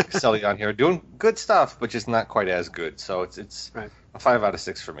got Caselli on here doing good stuff, but just not quite as good. So it's right. A 5 out of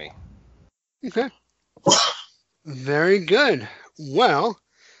 6 for me. Okay. Very good. Well,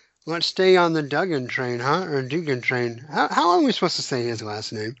 let's stay on the Duggan train, huh? Or Dugan train. How are we supposed to say his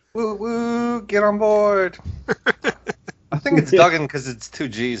last name? Woo woo! Get on board. I think it's Duggan because it's 2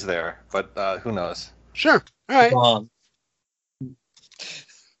 G's there, but who knows? Sure. All right. Gone.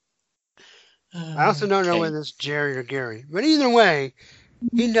 I also don't know whether it's Jerry or Gary, but either way,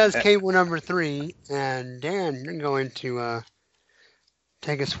 he does cable number 3, and Dan, you're going to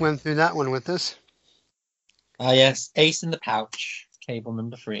take a swim through that one with us. Yes, Ace in the Pouch, cable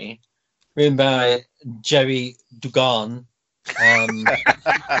number 3, written by Jerry Dugan.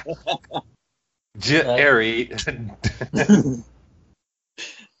 Jerry.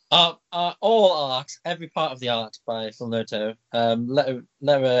 All art, every part of the art by Phil Noto.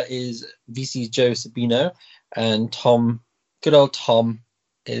 Letter is VC's Joe Sabino, and good old Tom,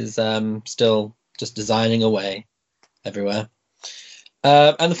 is still just designing away everywhere.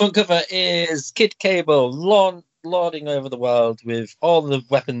 And the front cover is Kid Cable lording over the world with all the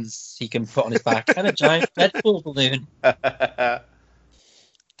weapons he can put on his back and a giant Deadpool balloon.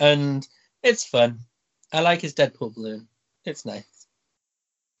 And it's fun. I like his Deadpool balloon. It's nice.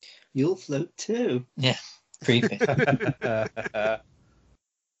 You'll float too. Yeah, creepy.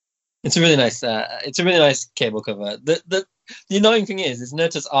 It's a really nice cable cover. The annoying thing is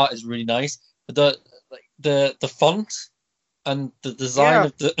Noto's art is really nice, but the font and the design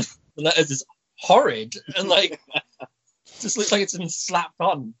of the letters is horrid, and just looks like it's been slapped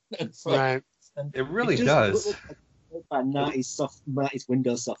on. Right. It really does. Look like 90s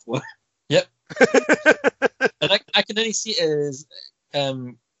Windows software. Yep. And I can only see it as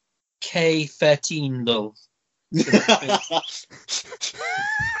K13 though.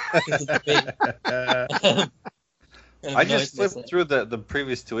 I just flipped through the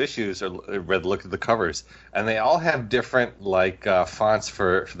previous 2 issues, or looked at the covers, and they all have different fonts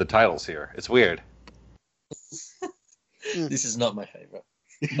for the titles here. It's weird. This is not my favorite.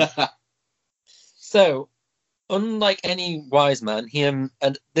 So, unlike any wise man,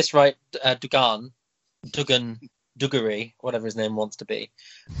 and this Duggery, whatever his name wants to be,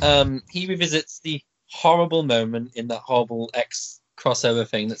 he revisits the horrible moment in that horrible X crossover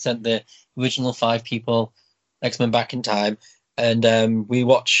thing that sent the original 5 people, X-Men, back in time, and we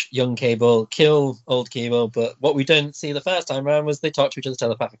watch young Cable kill old Cable, but what we didn't see the first time around was they talk to each other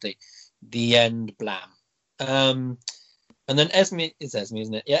telepathically. The end, blam. And then Esme,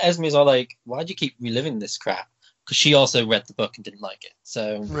 isn't it? Yeah, Esme's all like, why'd you keep reliving this crap? Because she also read the book and didn't like it.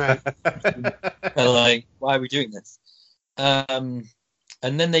 So, right. And why are we doing this? And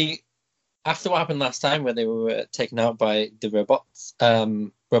then after what happened last time, where they were taken out by the robots, robots,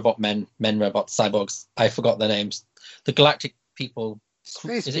 cyborgs. I forgot their names. The Galactic people.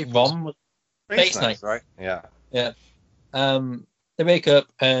 Space is people. it Rom? Space Knights, right? Yeah. Yeah. They wake up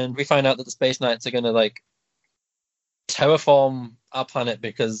and we find out that the Space Knights are going to terraform our planet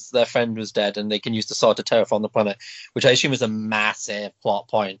because their friend was dead, and they can use the sword to terraform the planet, which I assume is a massive plot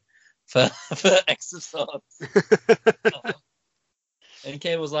point for X of Swords. And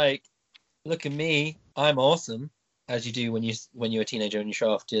Cable's like, look at me, I'm awesome. as you do when you're a teenager and you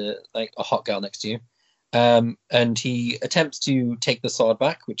show off to like a hot girl next to you. And he attempts to take the sword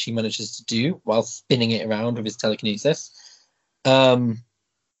back, which he manages to do while spinning it around with his telekinesis. And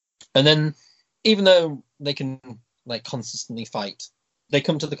then, even though they can like consistently fight, they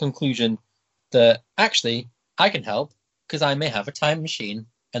come to the conclusion that actually I can help because I may have a time machine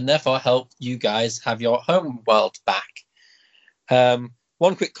and therefore help you guys have your home world back.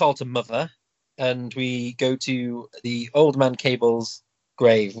 One quick call to Mother, and we go to the old man Cable's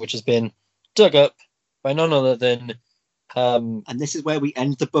grave, which has been dug up by none other than. And this is where we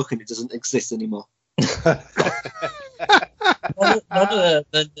end the book, and it doesn't exist anymore. None other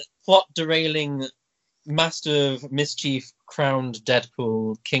than the plot derailing master of mischief, crowned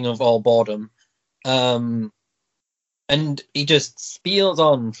Deadpool, king of all boredom. And he just spiels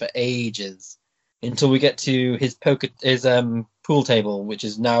on for ages until we get to his pool table, which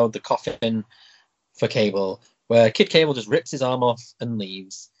is now the coffin for Cable, where Kid Cable just rips his arm off and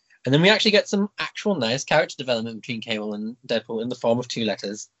leaves. And then we actually get some actual nice character development between Cable and Deadpool in the form of 2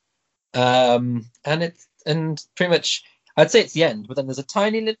 letters. And pretty much, I'd say it's the end, but then there's a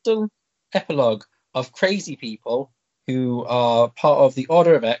tiny little epilogue of crazy people who are part of the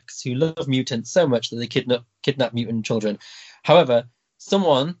Order of X, who love mutants so much that they kidnap mutant children. However,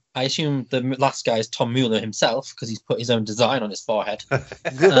 someone, I assume the last guy is Tom Mueller himself, because he's put his own design on his forehead.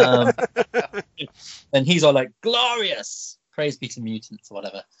 And he's all like, glorious! Praise be to mutants, or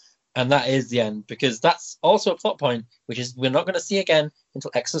whatever. And that is the end, because that's also a plot point, which is we're not going to see again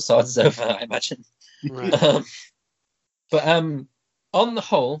until X of Swords is over, I imagine. Right. But on the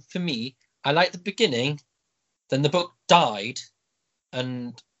whole, for me, I like the beginning. Then the book died,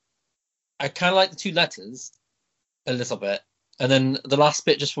 and I kind of like the 2 letters a little bit. And then the last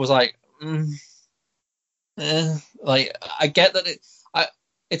bit just was like, like I get that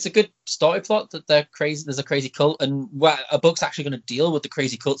it's a good story plot that they're crazy. There's a crazy cult, and a book's actually going to deal with the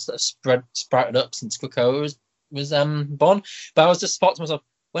crazy cults that have sprouted up since Krakoa was born. But I was just thought to myself,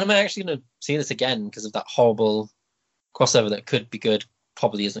 when am I actually going to see this again? Because of that horrible crossover that could be good,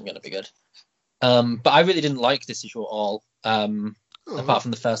 probably isn't going to be good. But I really didn't like this issue at all. Apart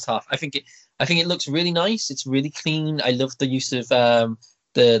from the first half, I think it looks really nice. It's really clean. I love the use of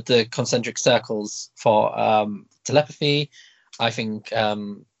the concentric circles for telepathy. I think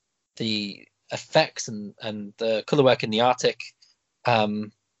the effects and the color work in the Arctic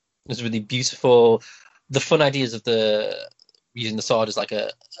was really beautiful. The fun ideas of using the sword as like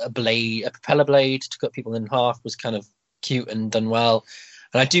a propeller blade to cut people in half was kind of cute and done well.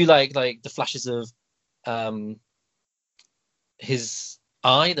 And I do like the flashes of his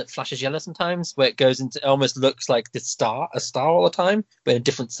eye that flashes yellow sometimes, where it almost looks like a star all the time, but in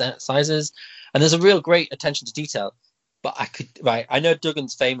different sizes. And there's a real great attention to detail. But I know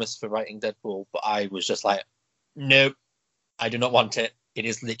Duggan's famous for writing Deadpool, but I was just like, nope, I do not want it. It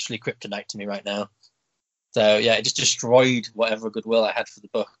is literally kryptonite to me right now. So yeah, it just destroyed whatever goodwill I had for the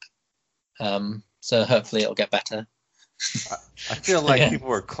book. So hopefully it'll get better. I feel like people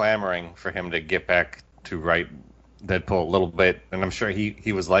were clamoring for him to get back to write Deadpool a little bit, and I'm sure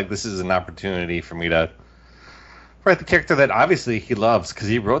he was like, this is an opportunity for me to write the character that obviously he loves, because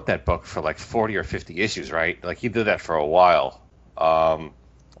he wrote that book for like 40 or 50 issues, right? Like he did that for a while,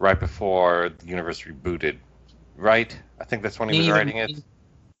 right before the universe rebooted, right? I think that's when he was writing it.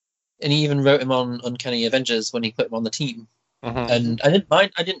 And he even wrote him on Uncanny Avengers when he put him on the team. Mm-hmm. And I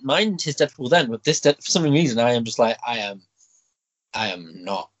didn't mind his Deadpool then, but this for some reason I am just like, I am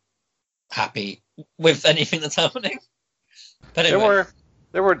not happy with anything that's happening. But anyway.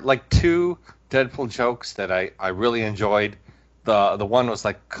 There were like 2 Deadpool jokes that I really enjoyed. The one was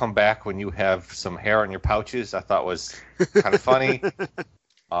like, come back when you have some hair in your pouches. I thought was kind of funny.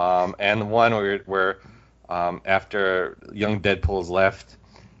 And the one where after young Deadpool's left,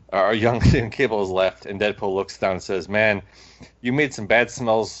 or young Cable is left, and Deadpool looks down and says, man, you made some bad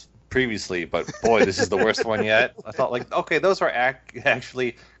smells previously, but boy, this is the worst one yet. I thought, like, okay, those are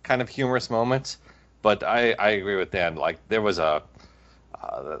actually kind of humorous moments, but I agree with Dan. Like, there was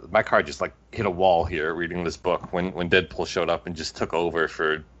my car just like hit a wall here reading this book when Deadpool showed up and just took over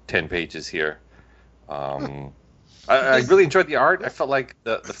for 10 pages here. I really enjoyed the art. I felt like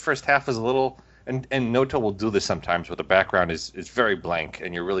the first half was a little, and Noto will do this sometimes, where the background is very blank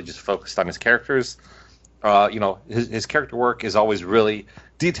and you're really just focused on his characters. His character work is always really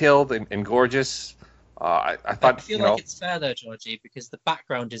detailed and gorgeous. I thought, I feel like it's fair though, Georgie, because the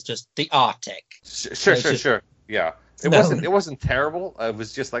background is just the Arctic. Sure. Yeah. It wasn't terrible. It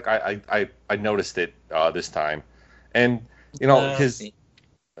was just like I noticed it this time. And his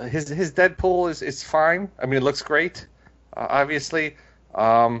Deadpool is fine. I mean, it looks great, obviously.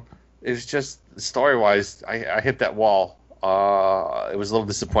 it was just story-wise, I hit that wall. It was a little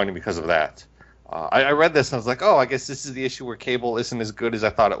disappointing because of that. I read this and I was like, oh, I guess this is the issue where Cable isn't as good as I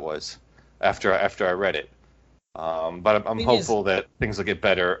thought it was after I read it. But I'm hopeful that things will get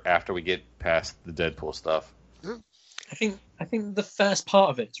better after we get past the Deadpool stuff. I think the first part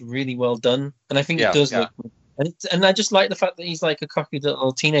of it's really well done, and I think Yeah, it does yeah. look. And I just like the fact that he's like a cocky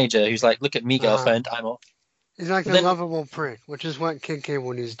little teenager who's like, "Look at me, girlfriend, I'm off." He's like But a then- lovable prick, which is what Kid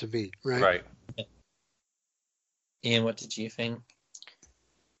Cable needs to be, right? Right. Ian, what did you think?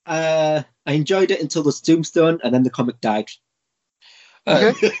 I enjoyed it until the Tombstone, and then the comic died.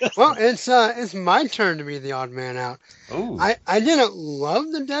 Okay. Well, it's my turn to be the odd man out. Ooh. I didn't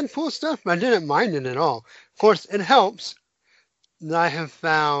love the Deadpool stuff, but I didn't mind it at all. Of course, it helps that I have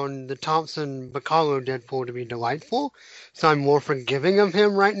found the Thompson Bacalo Deadpool to be delightful, so I'm more forgiving of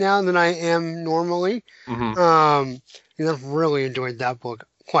him right now than I am normally. Mhm. I've really enjoyed that book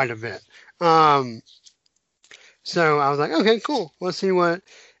quite a bit. So I was like, okay, cool. Let's see what.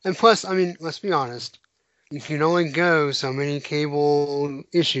 And plus, I mean, let's be honest. You can only go so many Cable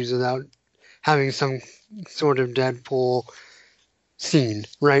issues without having some sort of Deadpool scene,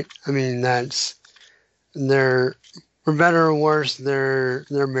 right? I mean, they're for better or worse, they're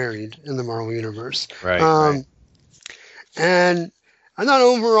married in the Marvel universe. Right. right. And I thought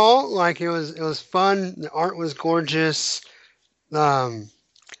overall, like it was fun. The art was gorgeous. I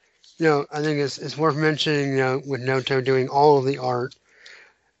think it's worth mentioning, with Noto doing all of the art,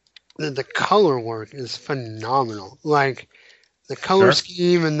 the color work is phenomenal. Like the color Sure.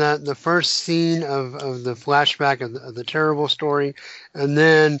 scheme and the first scene of the flashback of the terrible story, and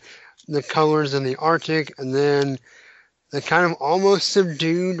then the colors in the Arctic, and then the kind of almost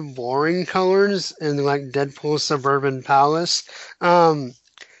subdued, boring colors in like Deadpool's suburban palace.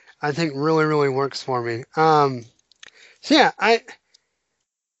 I think really, really works for me. So yeah,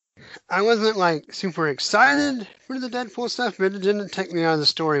 I wasn't like super excited for the Deadpool stuff, but it didn't take me out of the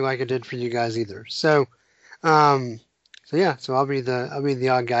story like it did for you guys either. So, so I'll be the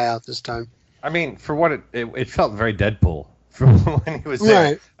odd guy out this time. I mean, for what it felt very Deadpool from when he was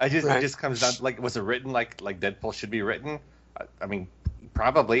there. Right. It right. just comes down to, like, was it written like Deadpool should be written? I mean,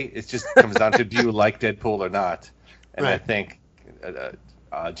 probably. It just comes down to, do you like Deadpool or not? And I Right. think,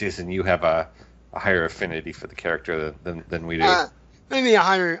 Jason, you have a higher affinity for the character than we do. Maybe a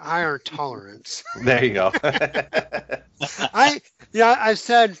higher tolerance. There you go. I've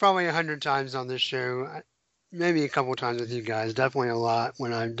said probably 100 times on this show, maybe a couple times with you guys, definitely a lot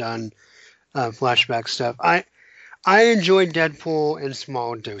when I've done flashback stuff. I enjoy Deadpool in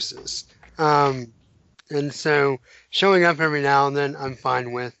small doses, and so showing up every now and then I'm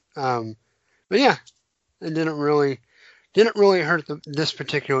fine with. But yeah, it didn't really hurt this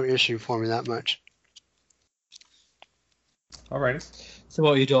particular issue for me that much. Alrighty. So,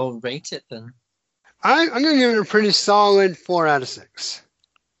 what you'd all rate it then? I'm gonna give it a pretty solid 4 out of 6.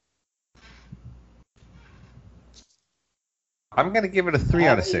 I'm gonna give it a 3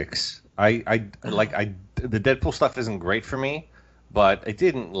 out of 6. The Deadpool stuff isn't great for me, but it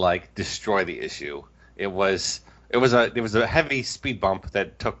didn't like destroy the issue. It was a heavy speed bump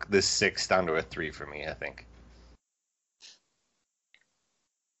that took this 6 down to a 3 for me, I think.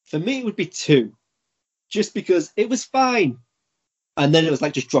 For me, it would be 2, just because it was fine, and then it was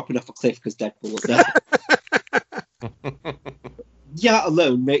like just dropping off a cliff because Deadpool was there. Yeah,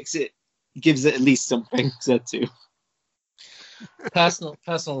 alone gives it at least something. So 2. Personal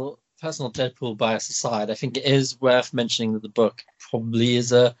Deadpool bias aside, I think it is worth mentioning that the book probably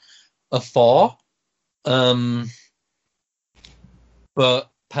is a 4. But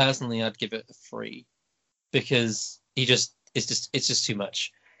personally, I'd give it a 3 because it's just too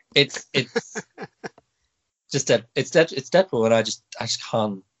much. It's just it's Deadpool, and I just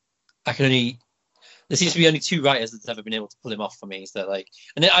can't. There seems to be only 2 writers that's ever been able to pull him off for me. So and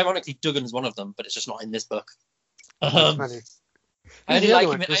then, ironically, Duggan's one of them, but it's just not in this book. That's funny. I only the like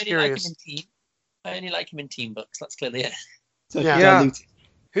other him. one? I Just only like him curious. in team. I only like him in team books. That's clearly it. So Yeah. diluted.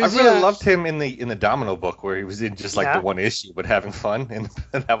 I really loved him in the Domino book where he was in just like Yeah. the one issue, but having fun, and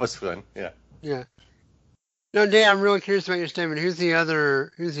that was fun. Yeah. Yeah. No, Dan, I'm really curious about your statement. Who's the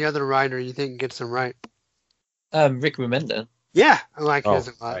other writer you think gets them right? Rick Remender. Yeah, I like Oh, his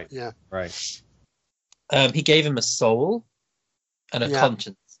a lot. right. Yeah. Right. He gave him a soul and a Yeah.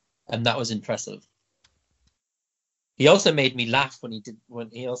 conscience, and that was impressive. He also made me laugh when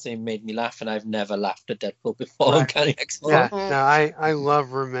he also made me laugh, and I've never laughed at Deadpool before. Right. Uncanny X-Men. Yeah. No, I love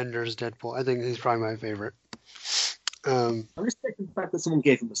Remender's Deadpool. I think he's probably my favorite. I'm respecting the fact that someone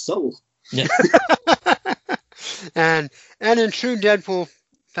gave him a soul. Yeah. and in true Deadpool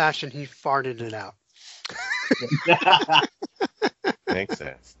fashion, he farted it out. Makes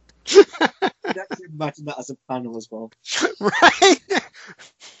sense. I'd actually imagine that as a panel as well. Right?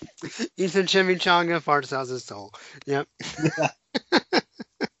 Eats a chimichanga, farts out his soul. Yep.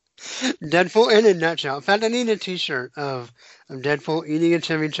 Deadpool in a nutshell. In fact, I need a t-shirt of Deadpool eating a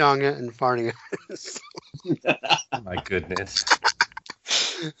chimichanga and farting out his My goodness.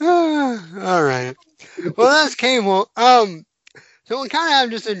 soul. All right. Well, that's Cable. So we'll kind of have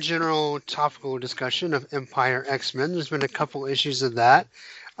just a general topical discussion of Empire X-Men. There's been a couple issues of that.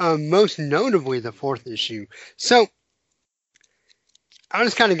 Most notably the 4th issue. So I'll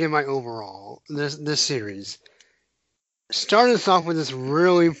just kind of give my overall this series. Started us off with this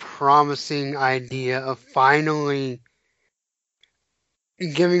really promising idea of finally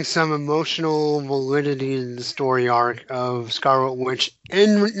giving some emotional validity to the story arc of Scarlet Witch.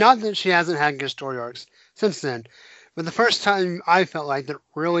 And not that she hasn't had good story arcs since then, but the first time I felt like that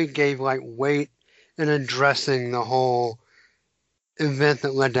really gave like weight in addressing the whole event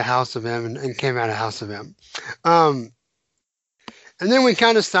that led to House of M and came out of House of M. And then we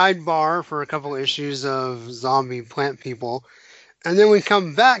kind of sidebar for a couple issues of zombie plant people. And then we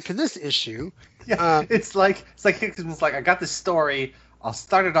come back to this issue. Yeah, it's like Hickman's like, I got this story. I'll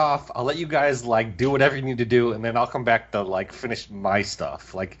start it off. I'll let you guys like do whatever you need to do, and then I'll come back to like finish my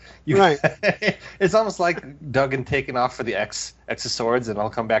stuff. Like you, Right. It's almost like Duggan taking off for the X of Swords, and I'll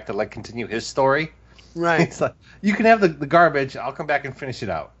come back to like continue his story. Right. It's like you can have the garbage. I'll come back and finish it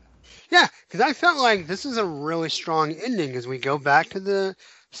out. Yeah, because I felt like this is a really strong ending as we go back to the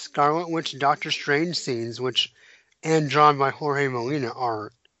Scarlet Witch Doctor Strange scenes, which, and drawn by Jorge Molina,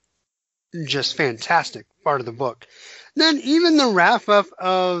 are just fantastic part of the book. Then even the wrap-up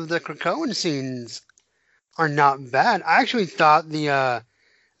of the Krakoan scenes are not bad. I actually thought the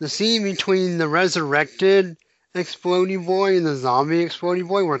scene between the resurrected Explodey Boy and the zombie Explodey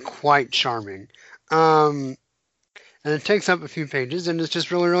Boy were quite charming. And it takes up a few pages, and it's just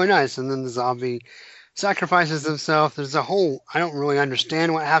really, really nice. And then the zombie sacrifices himself. There's a whole... I don't really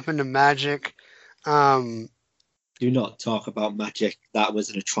understand what happened to Magic. Do not talk about Magic. That was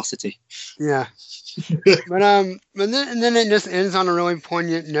an atrocity. Yeah. but then it just ends on a really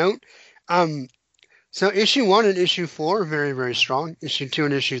poignant note. So issue 1 and issue 4 are very, very strong. Issue 2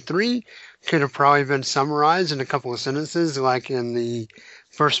 and issue 3 could have probably been summarized in a couple of sentences, like in the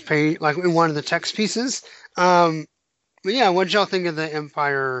first page, like in one of the text pieces. But yeah, what did y'all think of the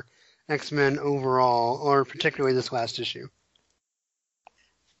Empire X-Men overall, or particularly this last issue?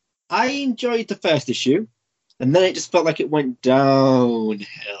 I enjoyed the first issue, and then it just felt like it went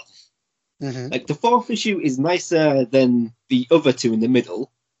downhill. Mm-hmm. Like, the 4th issue is nicer than the other two in the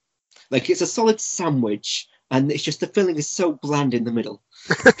middle. Like, it's a solid sandwich, and it's just the filling is so bland in the middle.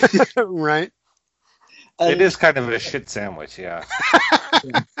 Right. It is kind of a shit sandwich, yeah.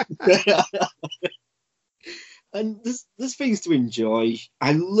 And there's things to enjoy.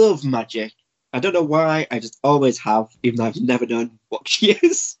 I love Magic. I don't know why. I just always have, even though I've never known what she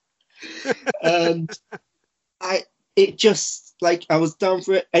is. And I was down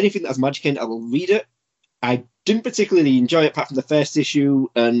for it. Anything that has Magic in, I will read it. I didn't particularly enjoy it apart from the first issue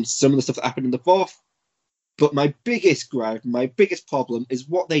and some of the stuff that happened in the 4th. But my biggest gripe, my biggest problem is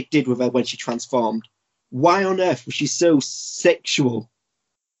what they did with her when she transformed. Why on earth was she so sexual?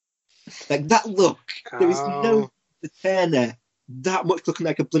 Like, that look, there is no turn there. That much looking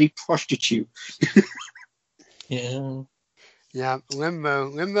like a bloody prostitute. Yeah. Yeah,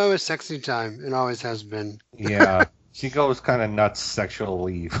 Limbo is sexy time. It always has been. Yeah, she goes kind of nuts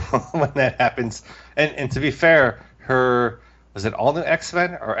sexually when that happens. And to be fair, was it All New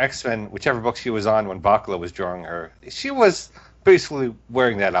X-Men or X-Men, whichever book she was on when Bakula was drawing her, she was basically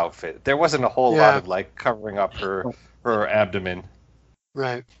wearing that outfit. There wasn't a whole lot of like covering up her abdomen.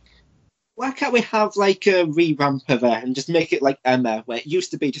 Right. Why can't we have like a revamp of her and just make it like Emma, where it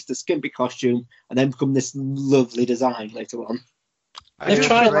used to be just a skimpy costume and then become this lovely design later on? They've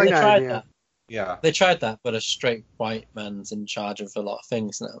tried that. Yeah. They tried that, but a straight white man's in charge of a lot of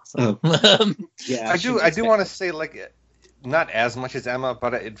things now. So. Yeah, I do want to say, like, not as much as Emma,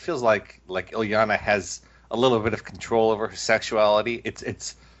 but it feels like Illyana has a little bit of control over her sexuality.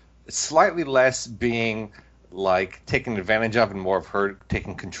 It's slightly less being like taken advantage of and more of her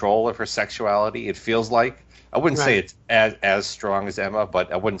taking control of her sexuality. It feels like. I wouldn't say it's as strong as Emma,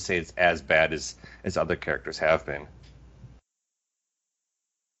 but I wouldn't say it's as bad as other characters have been.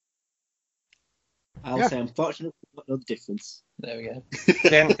 I'll say, unfortunately, no difference. There we go.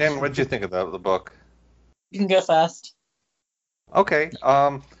 Dan, what did you think of the book? You can go fast. Okay.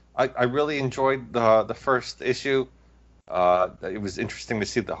 I really enjoyed the first issue. It was interesting to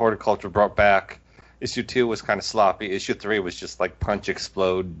see the horticulture brought back. Issue 2 was kind of sloppy. Issue 3 was just like punch,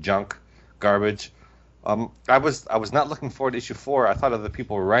 explode, junk, garbage. I was not looking forward to issue 4. I thought other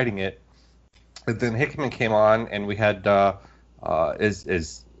people were writing it, but then Hickman came on, and we had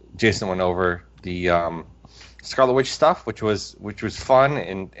as Jason went over the Scarlet Witch stuff, which was fun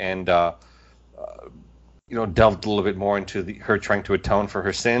and delved a little bit more into her trying to atone for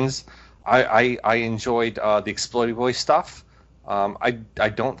her sins. I enjoyed the Exploding Boy stuff. I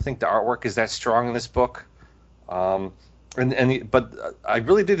don't think the artwork is that strong in this book. But I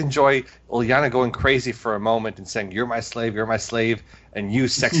really did enjoy Illyana going crazy for a moment and saying, "You're my slave, and you,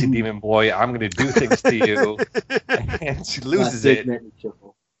 sexy demon boy, I'm going to do things to you." And she loses it.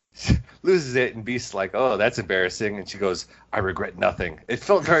 Loses it, and Beast's like, "Oh, that's embarrassing." And she goes, "I regret nothing." It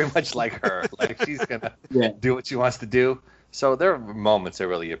felt very much like her, like she's gonna do what she wants to do. So there are moments I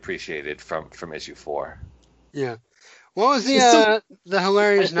really appreciated from issue 4. Yeah. What was the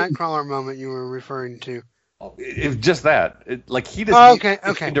hilarious Nightcrawler moment you were referring to? It was just that. He doesn't.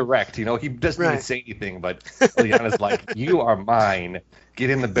 Okay. Indirect, he doesn't even say anything. But Illyana's like, "You are mine. Get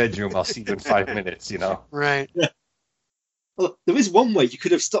in the bedroom. I'll see you in 5 minutes." Right. Yeah. Well, there is one way you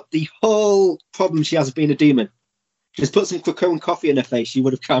could have stopped the whole problem she has of being a demon. Just put some cocoa and coffee in her face. She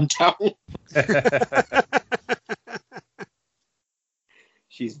would have calmed down.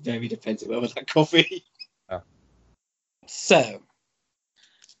 She's very defensive over that coffee. Oh. So,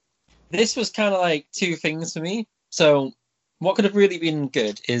 this was kind of like two things for me. So, what could have really been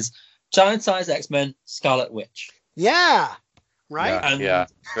good is Giant Size X-Men, Scarlet Witch. Yeah. Right? Yeah,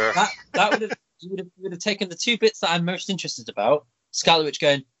 sure. That would have you would have taken the two bits that I'm most interested about. Scarlet Witch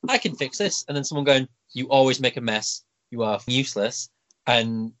going, "I can fix this," and then someone going, "You always make a mess. You are useless,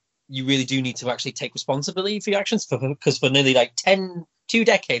 and you really do need to actually take responsibility for your actions." Because for nearly 2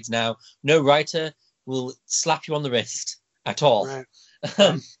 decades now, no writer will slap you on the wrist at all. Right.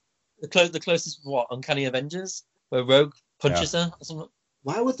 The closest was Uncanny Avengers, where Rogue punches her or something.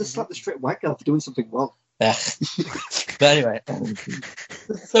 Why would they slap the straight white girl for doing something wrong? Yeah. But anyway,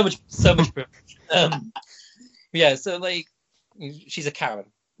 so much privilege. Yeah, so she's a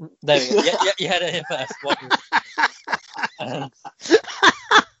Karen. There you go. You had it here first.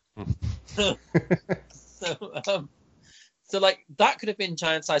 So that could have been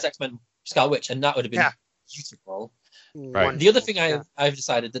Giant Size X-Men Scarlet Witch, and that would have been beautiful. Right. The other thing I've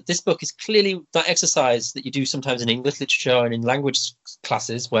decided that this book is clearly that exercise that you do sometimes in English literature and in language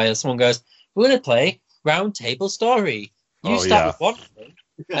classes, where someone goes, "We're going to play round table story." You start with one thing,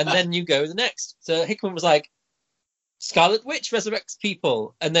 and then you go the next. So Hickman was like, Scarlet Witch resurrects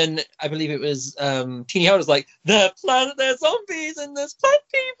people, and then I believe it was Teeny Howard was like, "They're zombies and there's plant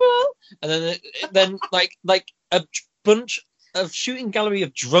people," and then a bunch of shooting gallery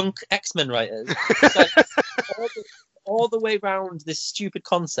of drunk X-Men writers all the way around this stupid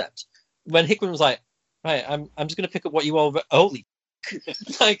concept. When Hickman was like, "Right, I'm just going to pick up what you all holy." As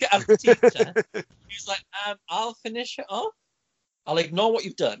a teacher, he was like, "I'll finish it off. I'll ignore what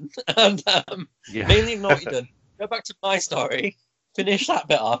you've done, and mainly ignore what you've done. Go back to my story, finish that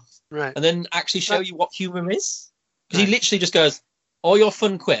bit off, right, and then actually show you what humor is." Because he literally just goes, "All your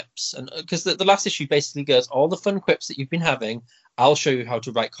fun quips," and because the last issue basically goes, "All the fun quips that you've been having, I'll show you how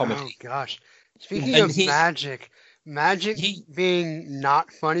to write comedy." Oh gosh! Speaking of Magic being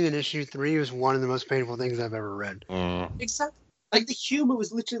not funny in issue 3 was one of the most painful things I've ever read. Exactly. The humor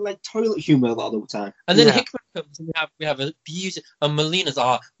was literally toilet humor a lot of the time. And then Hickman comes and we have a beautiful, and Melina's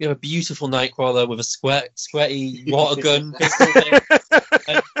we have a beautiful Nightcrawler with a squirty water gun pistol thing.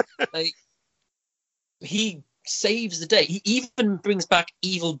 And, he saves the day. He even brings back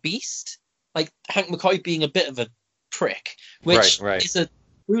Evil Beast, Hank McCoy being a bit of a prick, which is a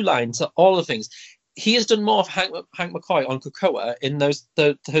through line to all the things. He has done more for Hank McCoy on Krakoa in those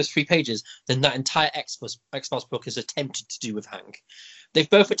 3 pages than that entire X-Files book has attempted to do with Hank. They've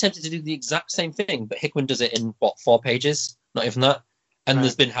both attempted to do the exact same thing, but Hickman does it in, 4 pages? Not even that. And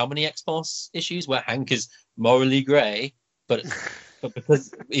there's been how many X-Files issues where Hank is morally grey, but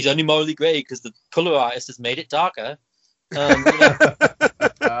because he's only morally grey because the colour artist has made it darker.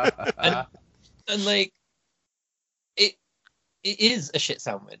 It is a shit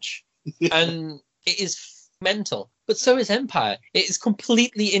sandwich. And it is mental, but so is Empire. It is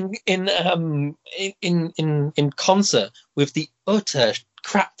completely in concert with the utter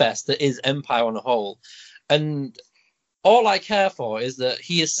crapfest that is Empire on a whole. And all I care for is that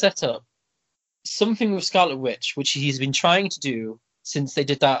he has set up something with Scarlet Witch, which he's been trying to do since they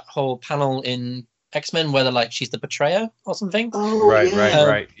did that whole panel in X-Men where they're like she's the betrayer or something. Oh,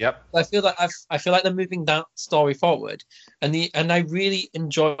 right. Yep. I feel like they're moving that story forward, and I really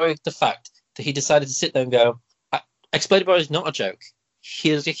enjoy the fact that he decided to sit there and go, Exploded Boy is not a joke.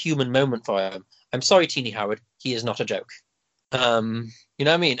 Here's a human moment for him. I'm sorry, Teeny Howard, he is not a joke. You know what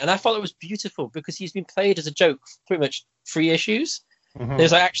I mean? And I thought it was beautiful because he's been played as a joke for pretty much 3 issues. Mhm.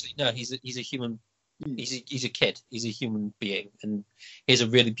 There's like, actually, no, he's a human. He's a kid. He's a human being, and here's a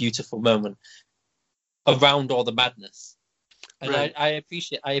really beautiful moment around all the madness. And Right. I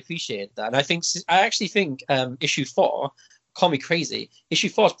appreciate that. And I actually think issue 4, call me crazy, issue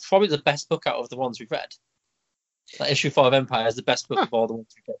 4 is probably the best book out of the ones we've read. Like issue 4 of Empire is the best book of all the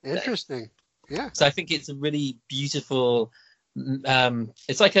ones we've read today. Interesting. Yeah. So I think it's a really beautiful.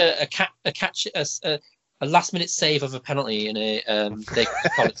 It's like a catch a last minute save of a penalty in a they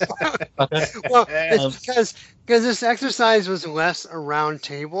call it Well, it's because this exercise was less a round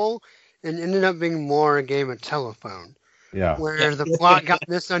table and ended up being more a game of telephone, Yeah. where the plot got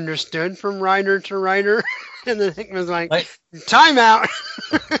misunderstood from writer to writer, and then Hickman's like, Right. "Timeout."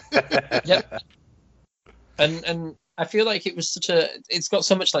 Yep. And I feel like it was it's got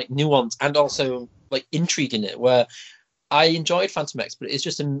so much like nuance and also like intrigue in it, where I enjoyed Phantom X, but it's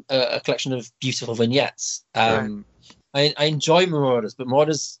just a collection of beautiful vignettes. I enjoy Marauders, but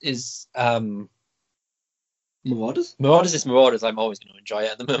Marauders is Marauders? Marauders is Marauders. I'm always going to enjoy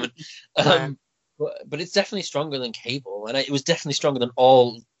it at the moment. Right. But it's definitely stronger than Cable, and it was definitely stronger than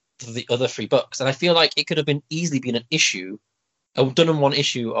all the other 3 books. And I feel like it could have been easily been an issue, done in one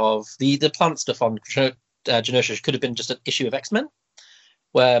issue of the plant stuff on Genosha could have been just an issue of X-Men,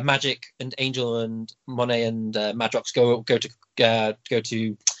 where Magic and Angel and Monet and Madrox go to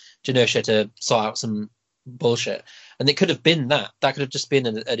Genosha to sort out some bullshit, and it could have been that could have just been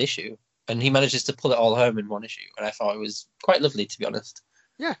an issue, and he manages to pull it all home in one issue, and I thought it was quite lovely, to be honest.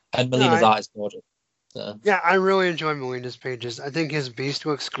 Yeah. And Melina's art is gorgeous. So. Yeah, I really enjoy Molina's pages. I think his Beast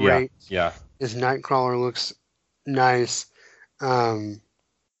looks great. Yeah. His Nightcrawler looks nice. Yeah,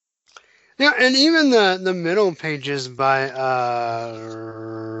 and even the middle pages by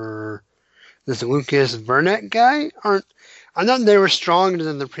this Lucas Burnett guy aren't. I thought they were stronger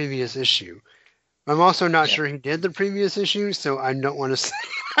than the previous issue. I'm also not sure he did the previous issue, so I don't want to say.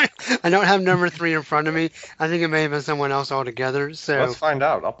 I don't have number 3 in front of me. I think it may have been someone else altogether. So Let's find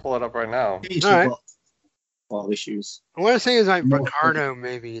out. I'll pull it up right now. He's All right. got 4 issues. I want to say it's like No. Ricardo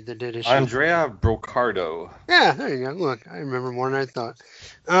maybe that did issue. Andrea Brocardo. Yeah, there you go. Look, I remember more than I thought.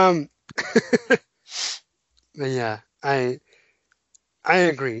 But yeah, I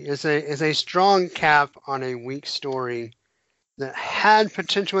agree. It's a strong cap on a weak story that had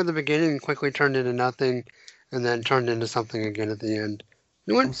potential at the beginning and quickly turned into nothing, and then turned into something again at the end.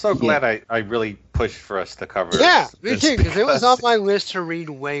 I'm so glad I really pushed for us to cover. Yeah, me this too, because it was on because- my list to read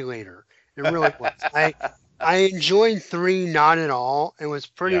way later. It really was. I enjoyed 3 not at all. It was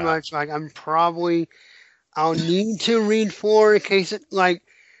pretty Yeah. much like I'll need to read 4 in case it, like,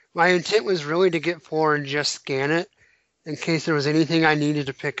 my intent was really to get 4 and just scan it in case there was anything I needed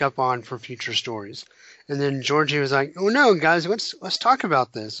to pick up on for future stories. And then Georgie was like, "Oh no, guys, let's talk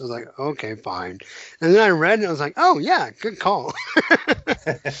about this." I was like, "Okay, fine." And then I read it and I was like, "Oh yeah, good call."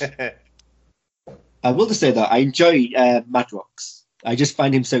 I will just say that I enjoy Madrox. I just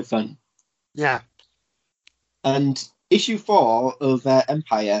find him so fun. Yeah. And issue 4 of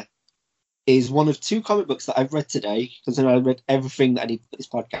Empire is one of 2 comic books that I've read today, considering I read everything that I need for this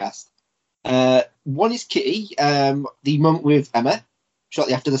podcast. One is Kitty, the moment with Emma,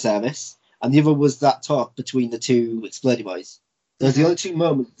 shortly after the service, and the other was that talk between the 2 Explodey boys. Those are the only 2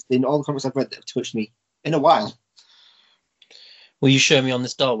 moments in all the comics I've read that have touched me in a while. Will you show me on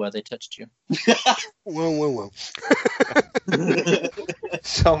this doll where they touched you? Whoa.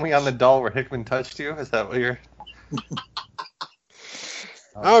 Show me on the doll where Hickman touched you. Is that what you're?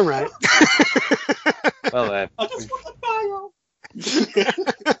 All right. Well then. I just want a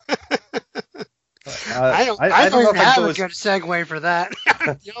I don't even have a good segue for that.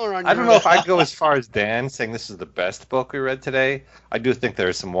 I don't know if I'd go as far as Dan saying this is the best book we read today. I do think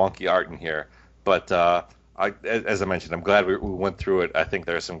there's some wonky art in here, but as I mentioned, I'm glad we went through it. I think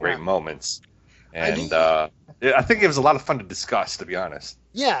there are some great moments, and I think it was a lot of fun to discuss, to be honest.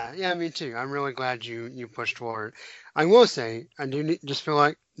 Yeah, me too. I'm really glad you pushed forward. I will say, I do just feel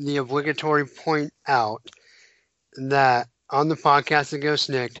like the obligatory point out that on the podcast that goes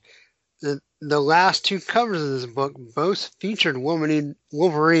Snicked, the last 2 covers of this book both featured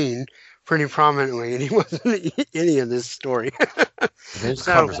Wolverine pretty prominently, and he wasn't in any of this story. Those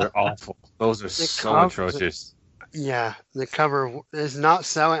So- covers are awful. Those are so covers- atrocious. Yeah, the cover is not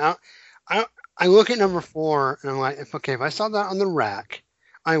selling. I look at number 4 and I'm like, if I saw that on the rack,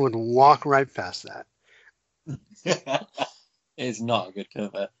 I would walk right past that. It's not a good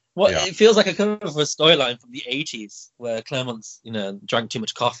cover. What Yeah. It feels like a cover for a storyline from the 80s where Claremont's, drank too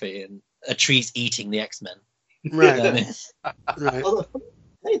much coffee and a tree's eating the X-Men. You know Right, what I mean? right. Although,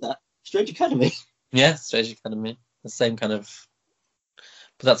 say that, Strange Academy. Yeah, Strange Academy. the same kind of.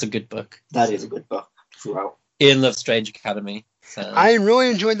 But that's a good book. That is a good book throughout. Ian loves Strange Academy. So. I really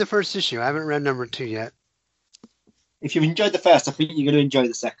enjoyed the first issue. I haven't read number 2 yet. If you've enjoyed the first, I think you're going to enjoy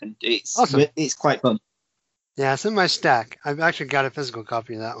the second. It's Awesome. It's quite fun. Yeah, it's in my stack. I've actually got a physical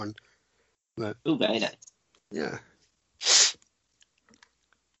copy of that one. Oh, very nice. Yeah.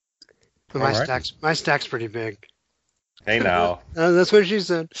 But my stack's pretty big. Hey now, That's what she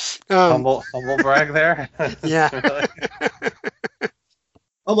said. humble brag there. Yeah.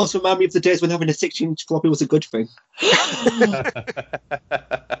 Almost remind me of the days when having a 6-inch floppy was a good thing.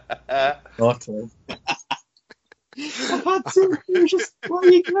 Okay. I've had to. It was just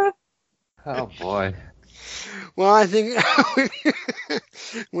like that. Oh boy. Well, I think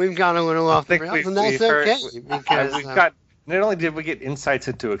we've got a little off the think rails, and we've that's okay. heard- Because We've got. Not only did we get insights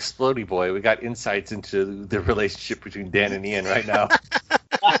into Explodey Boy, we got insights into the relationship between Dan and Ian right now.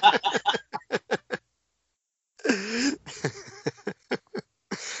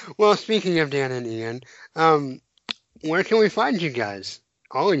 well, speaking of Dan and Ian, where can we find you guys?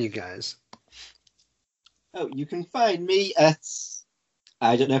 All of you guys. Oh, you can find me at,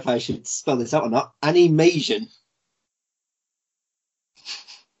 I don't know if I should spell this out or not, Animation.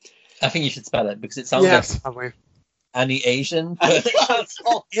 I think you should spell it because it sounds Yes, like probably. any Asian. Any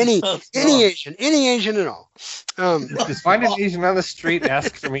Asian at all. Just find an Asian on the street,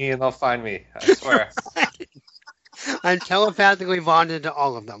 ask for me, and they'll find me. I swear. I'm telepathically bonded to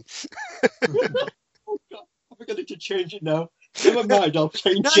all of them. Oh, God. I'm going to change it now. Never mind, I'll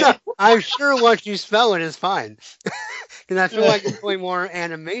change No, it. I'm sure once you spell it is fine. Because I feel like it's way more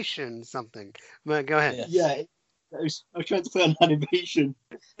animation something. But go ahead. Yeah. Yeah, I was trying to play on Animation.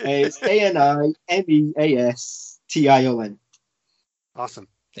 It's ANIMEASTION. Awesome.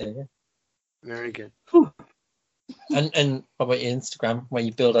 Yeah. Very good. And what about your Instagram where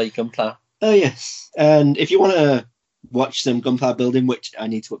you build all your gunpla? Oh, yes. And if you want to watch some gunpla building, which I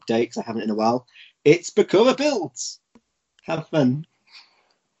need to update because I haven't in a while, it's Bakura Builds. Have fun.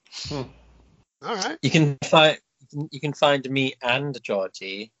 All right. You can find me and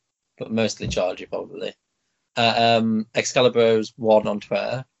Georgie, but mostly Georgie probably. Excalibur's 1 on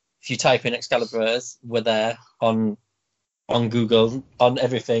Twitter. If you type in Excalibur's, we're there on Google, on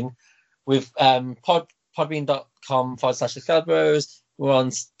everything. With podbean.com/Excaliburs. We're on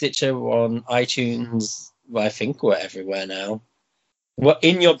Stitcher, we're on iTunes. Well, I think we're everywhere now. We're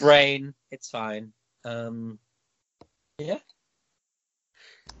in your brain. It's fine. Yeah.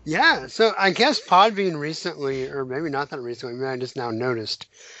 Yeah, so I guess Podbean recently, or maybe not that recently, maybe I just now noticed,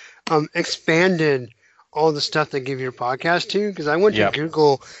 expanded all the stuff they give your podcast to. Because I went to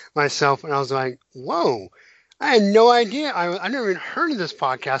Google myself and I was like, whoa, I had no idea. I never even heard of this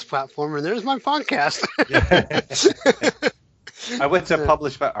podcast platform, and there's my podcast. I went to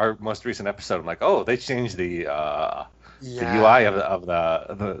publish our most recent episode. I'm like, oh, they changed the UI of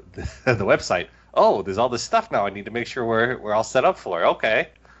the website. Oh, there's all this stuff now. I need to make sure we're all set up for. Okay.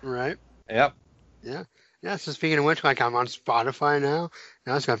 Right. Yep. Yeah. So speaking of which, like I'm on Spotify now.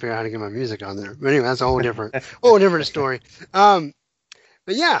 Now I just gotta figure out how to get my music on there. But anyway, that's a whole different story. But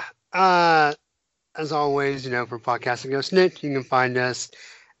yeah, as always, for Podcasting Go Snitch, you can find us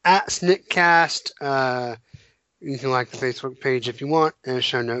at Snitcast. You can like the Facebook page if you want, and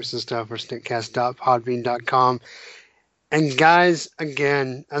show notes and stuff for snitcast.podbean.com. And guys,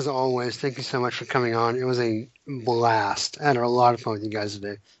 again, as always, thank you so much for coming on. It was a blast. I had a lot of fun with you guys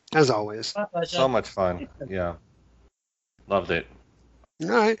today, as always. So much fun. Yeah. Loved it. All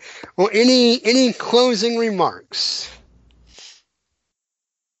right. Well, any closing remarks?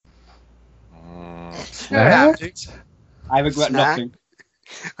 Snack? I regret Snack? nothing.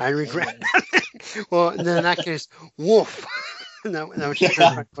 I regret nothing. Well, then in that case, woof. that was just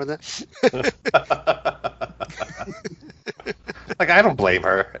for that. Like, I don't blame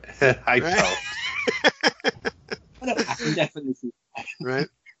her. I Right. don't. I can definitely see. Right.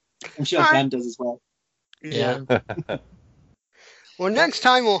 I'm sure All Dan does as well. Yeah. Well, next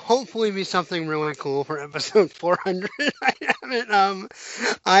time will hopefully be something really cool for episode 400. I haven't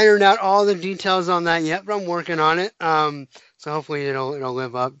ironed out all the details on that yet, but I'm working on it. So hopefully it'll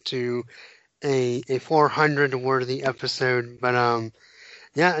live up to a 400 worthy episode. But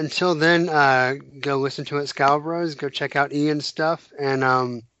yeah, until then, go listen to Excalibros, go check out Ian's stuff,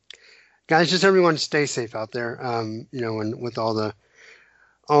 and guys, just everyone stay safe out there. And with all the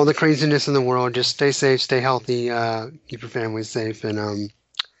craziness in the world, just stay safe, stay healthy, keep your families safe, and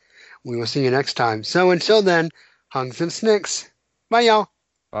we will see you next time. So until then, hugs and snicks. Bye, y'all.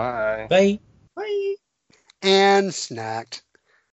 Bye. Bye. Bye. And snacked.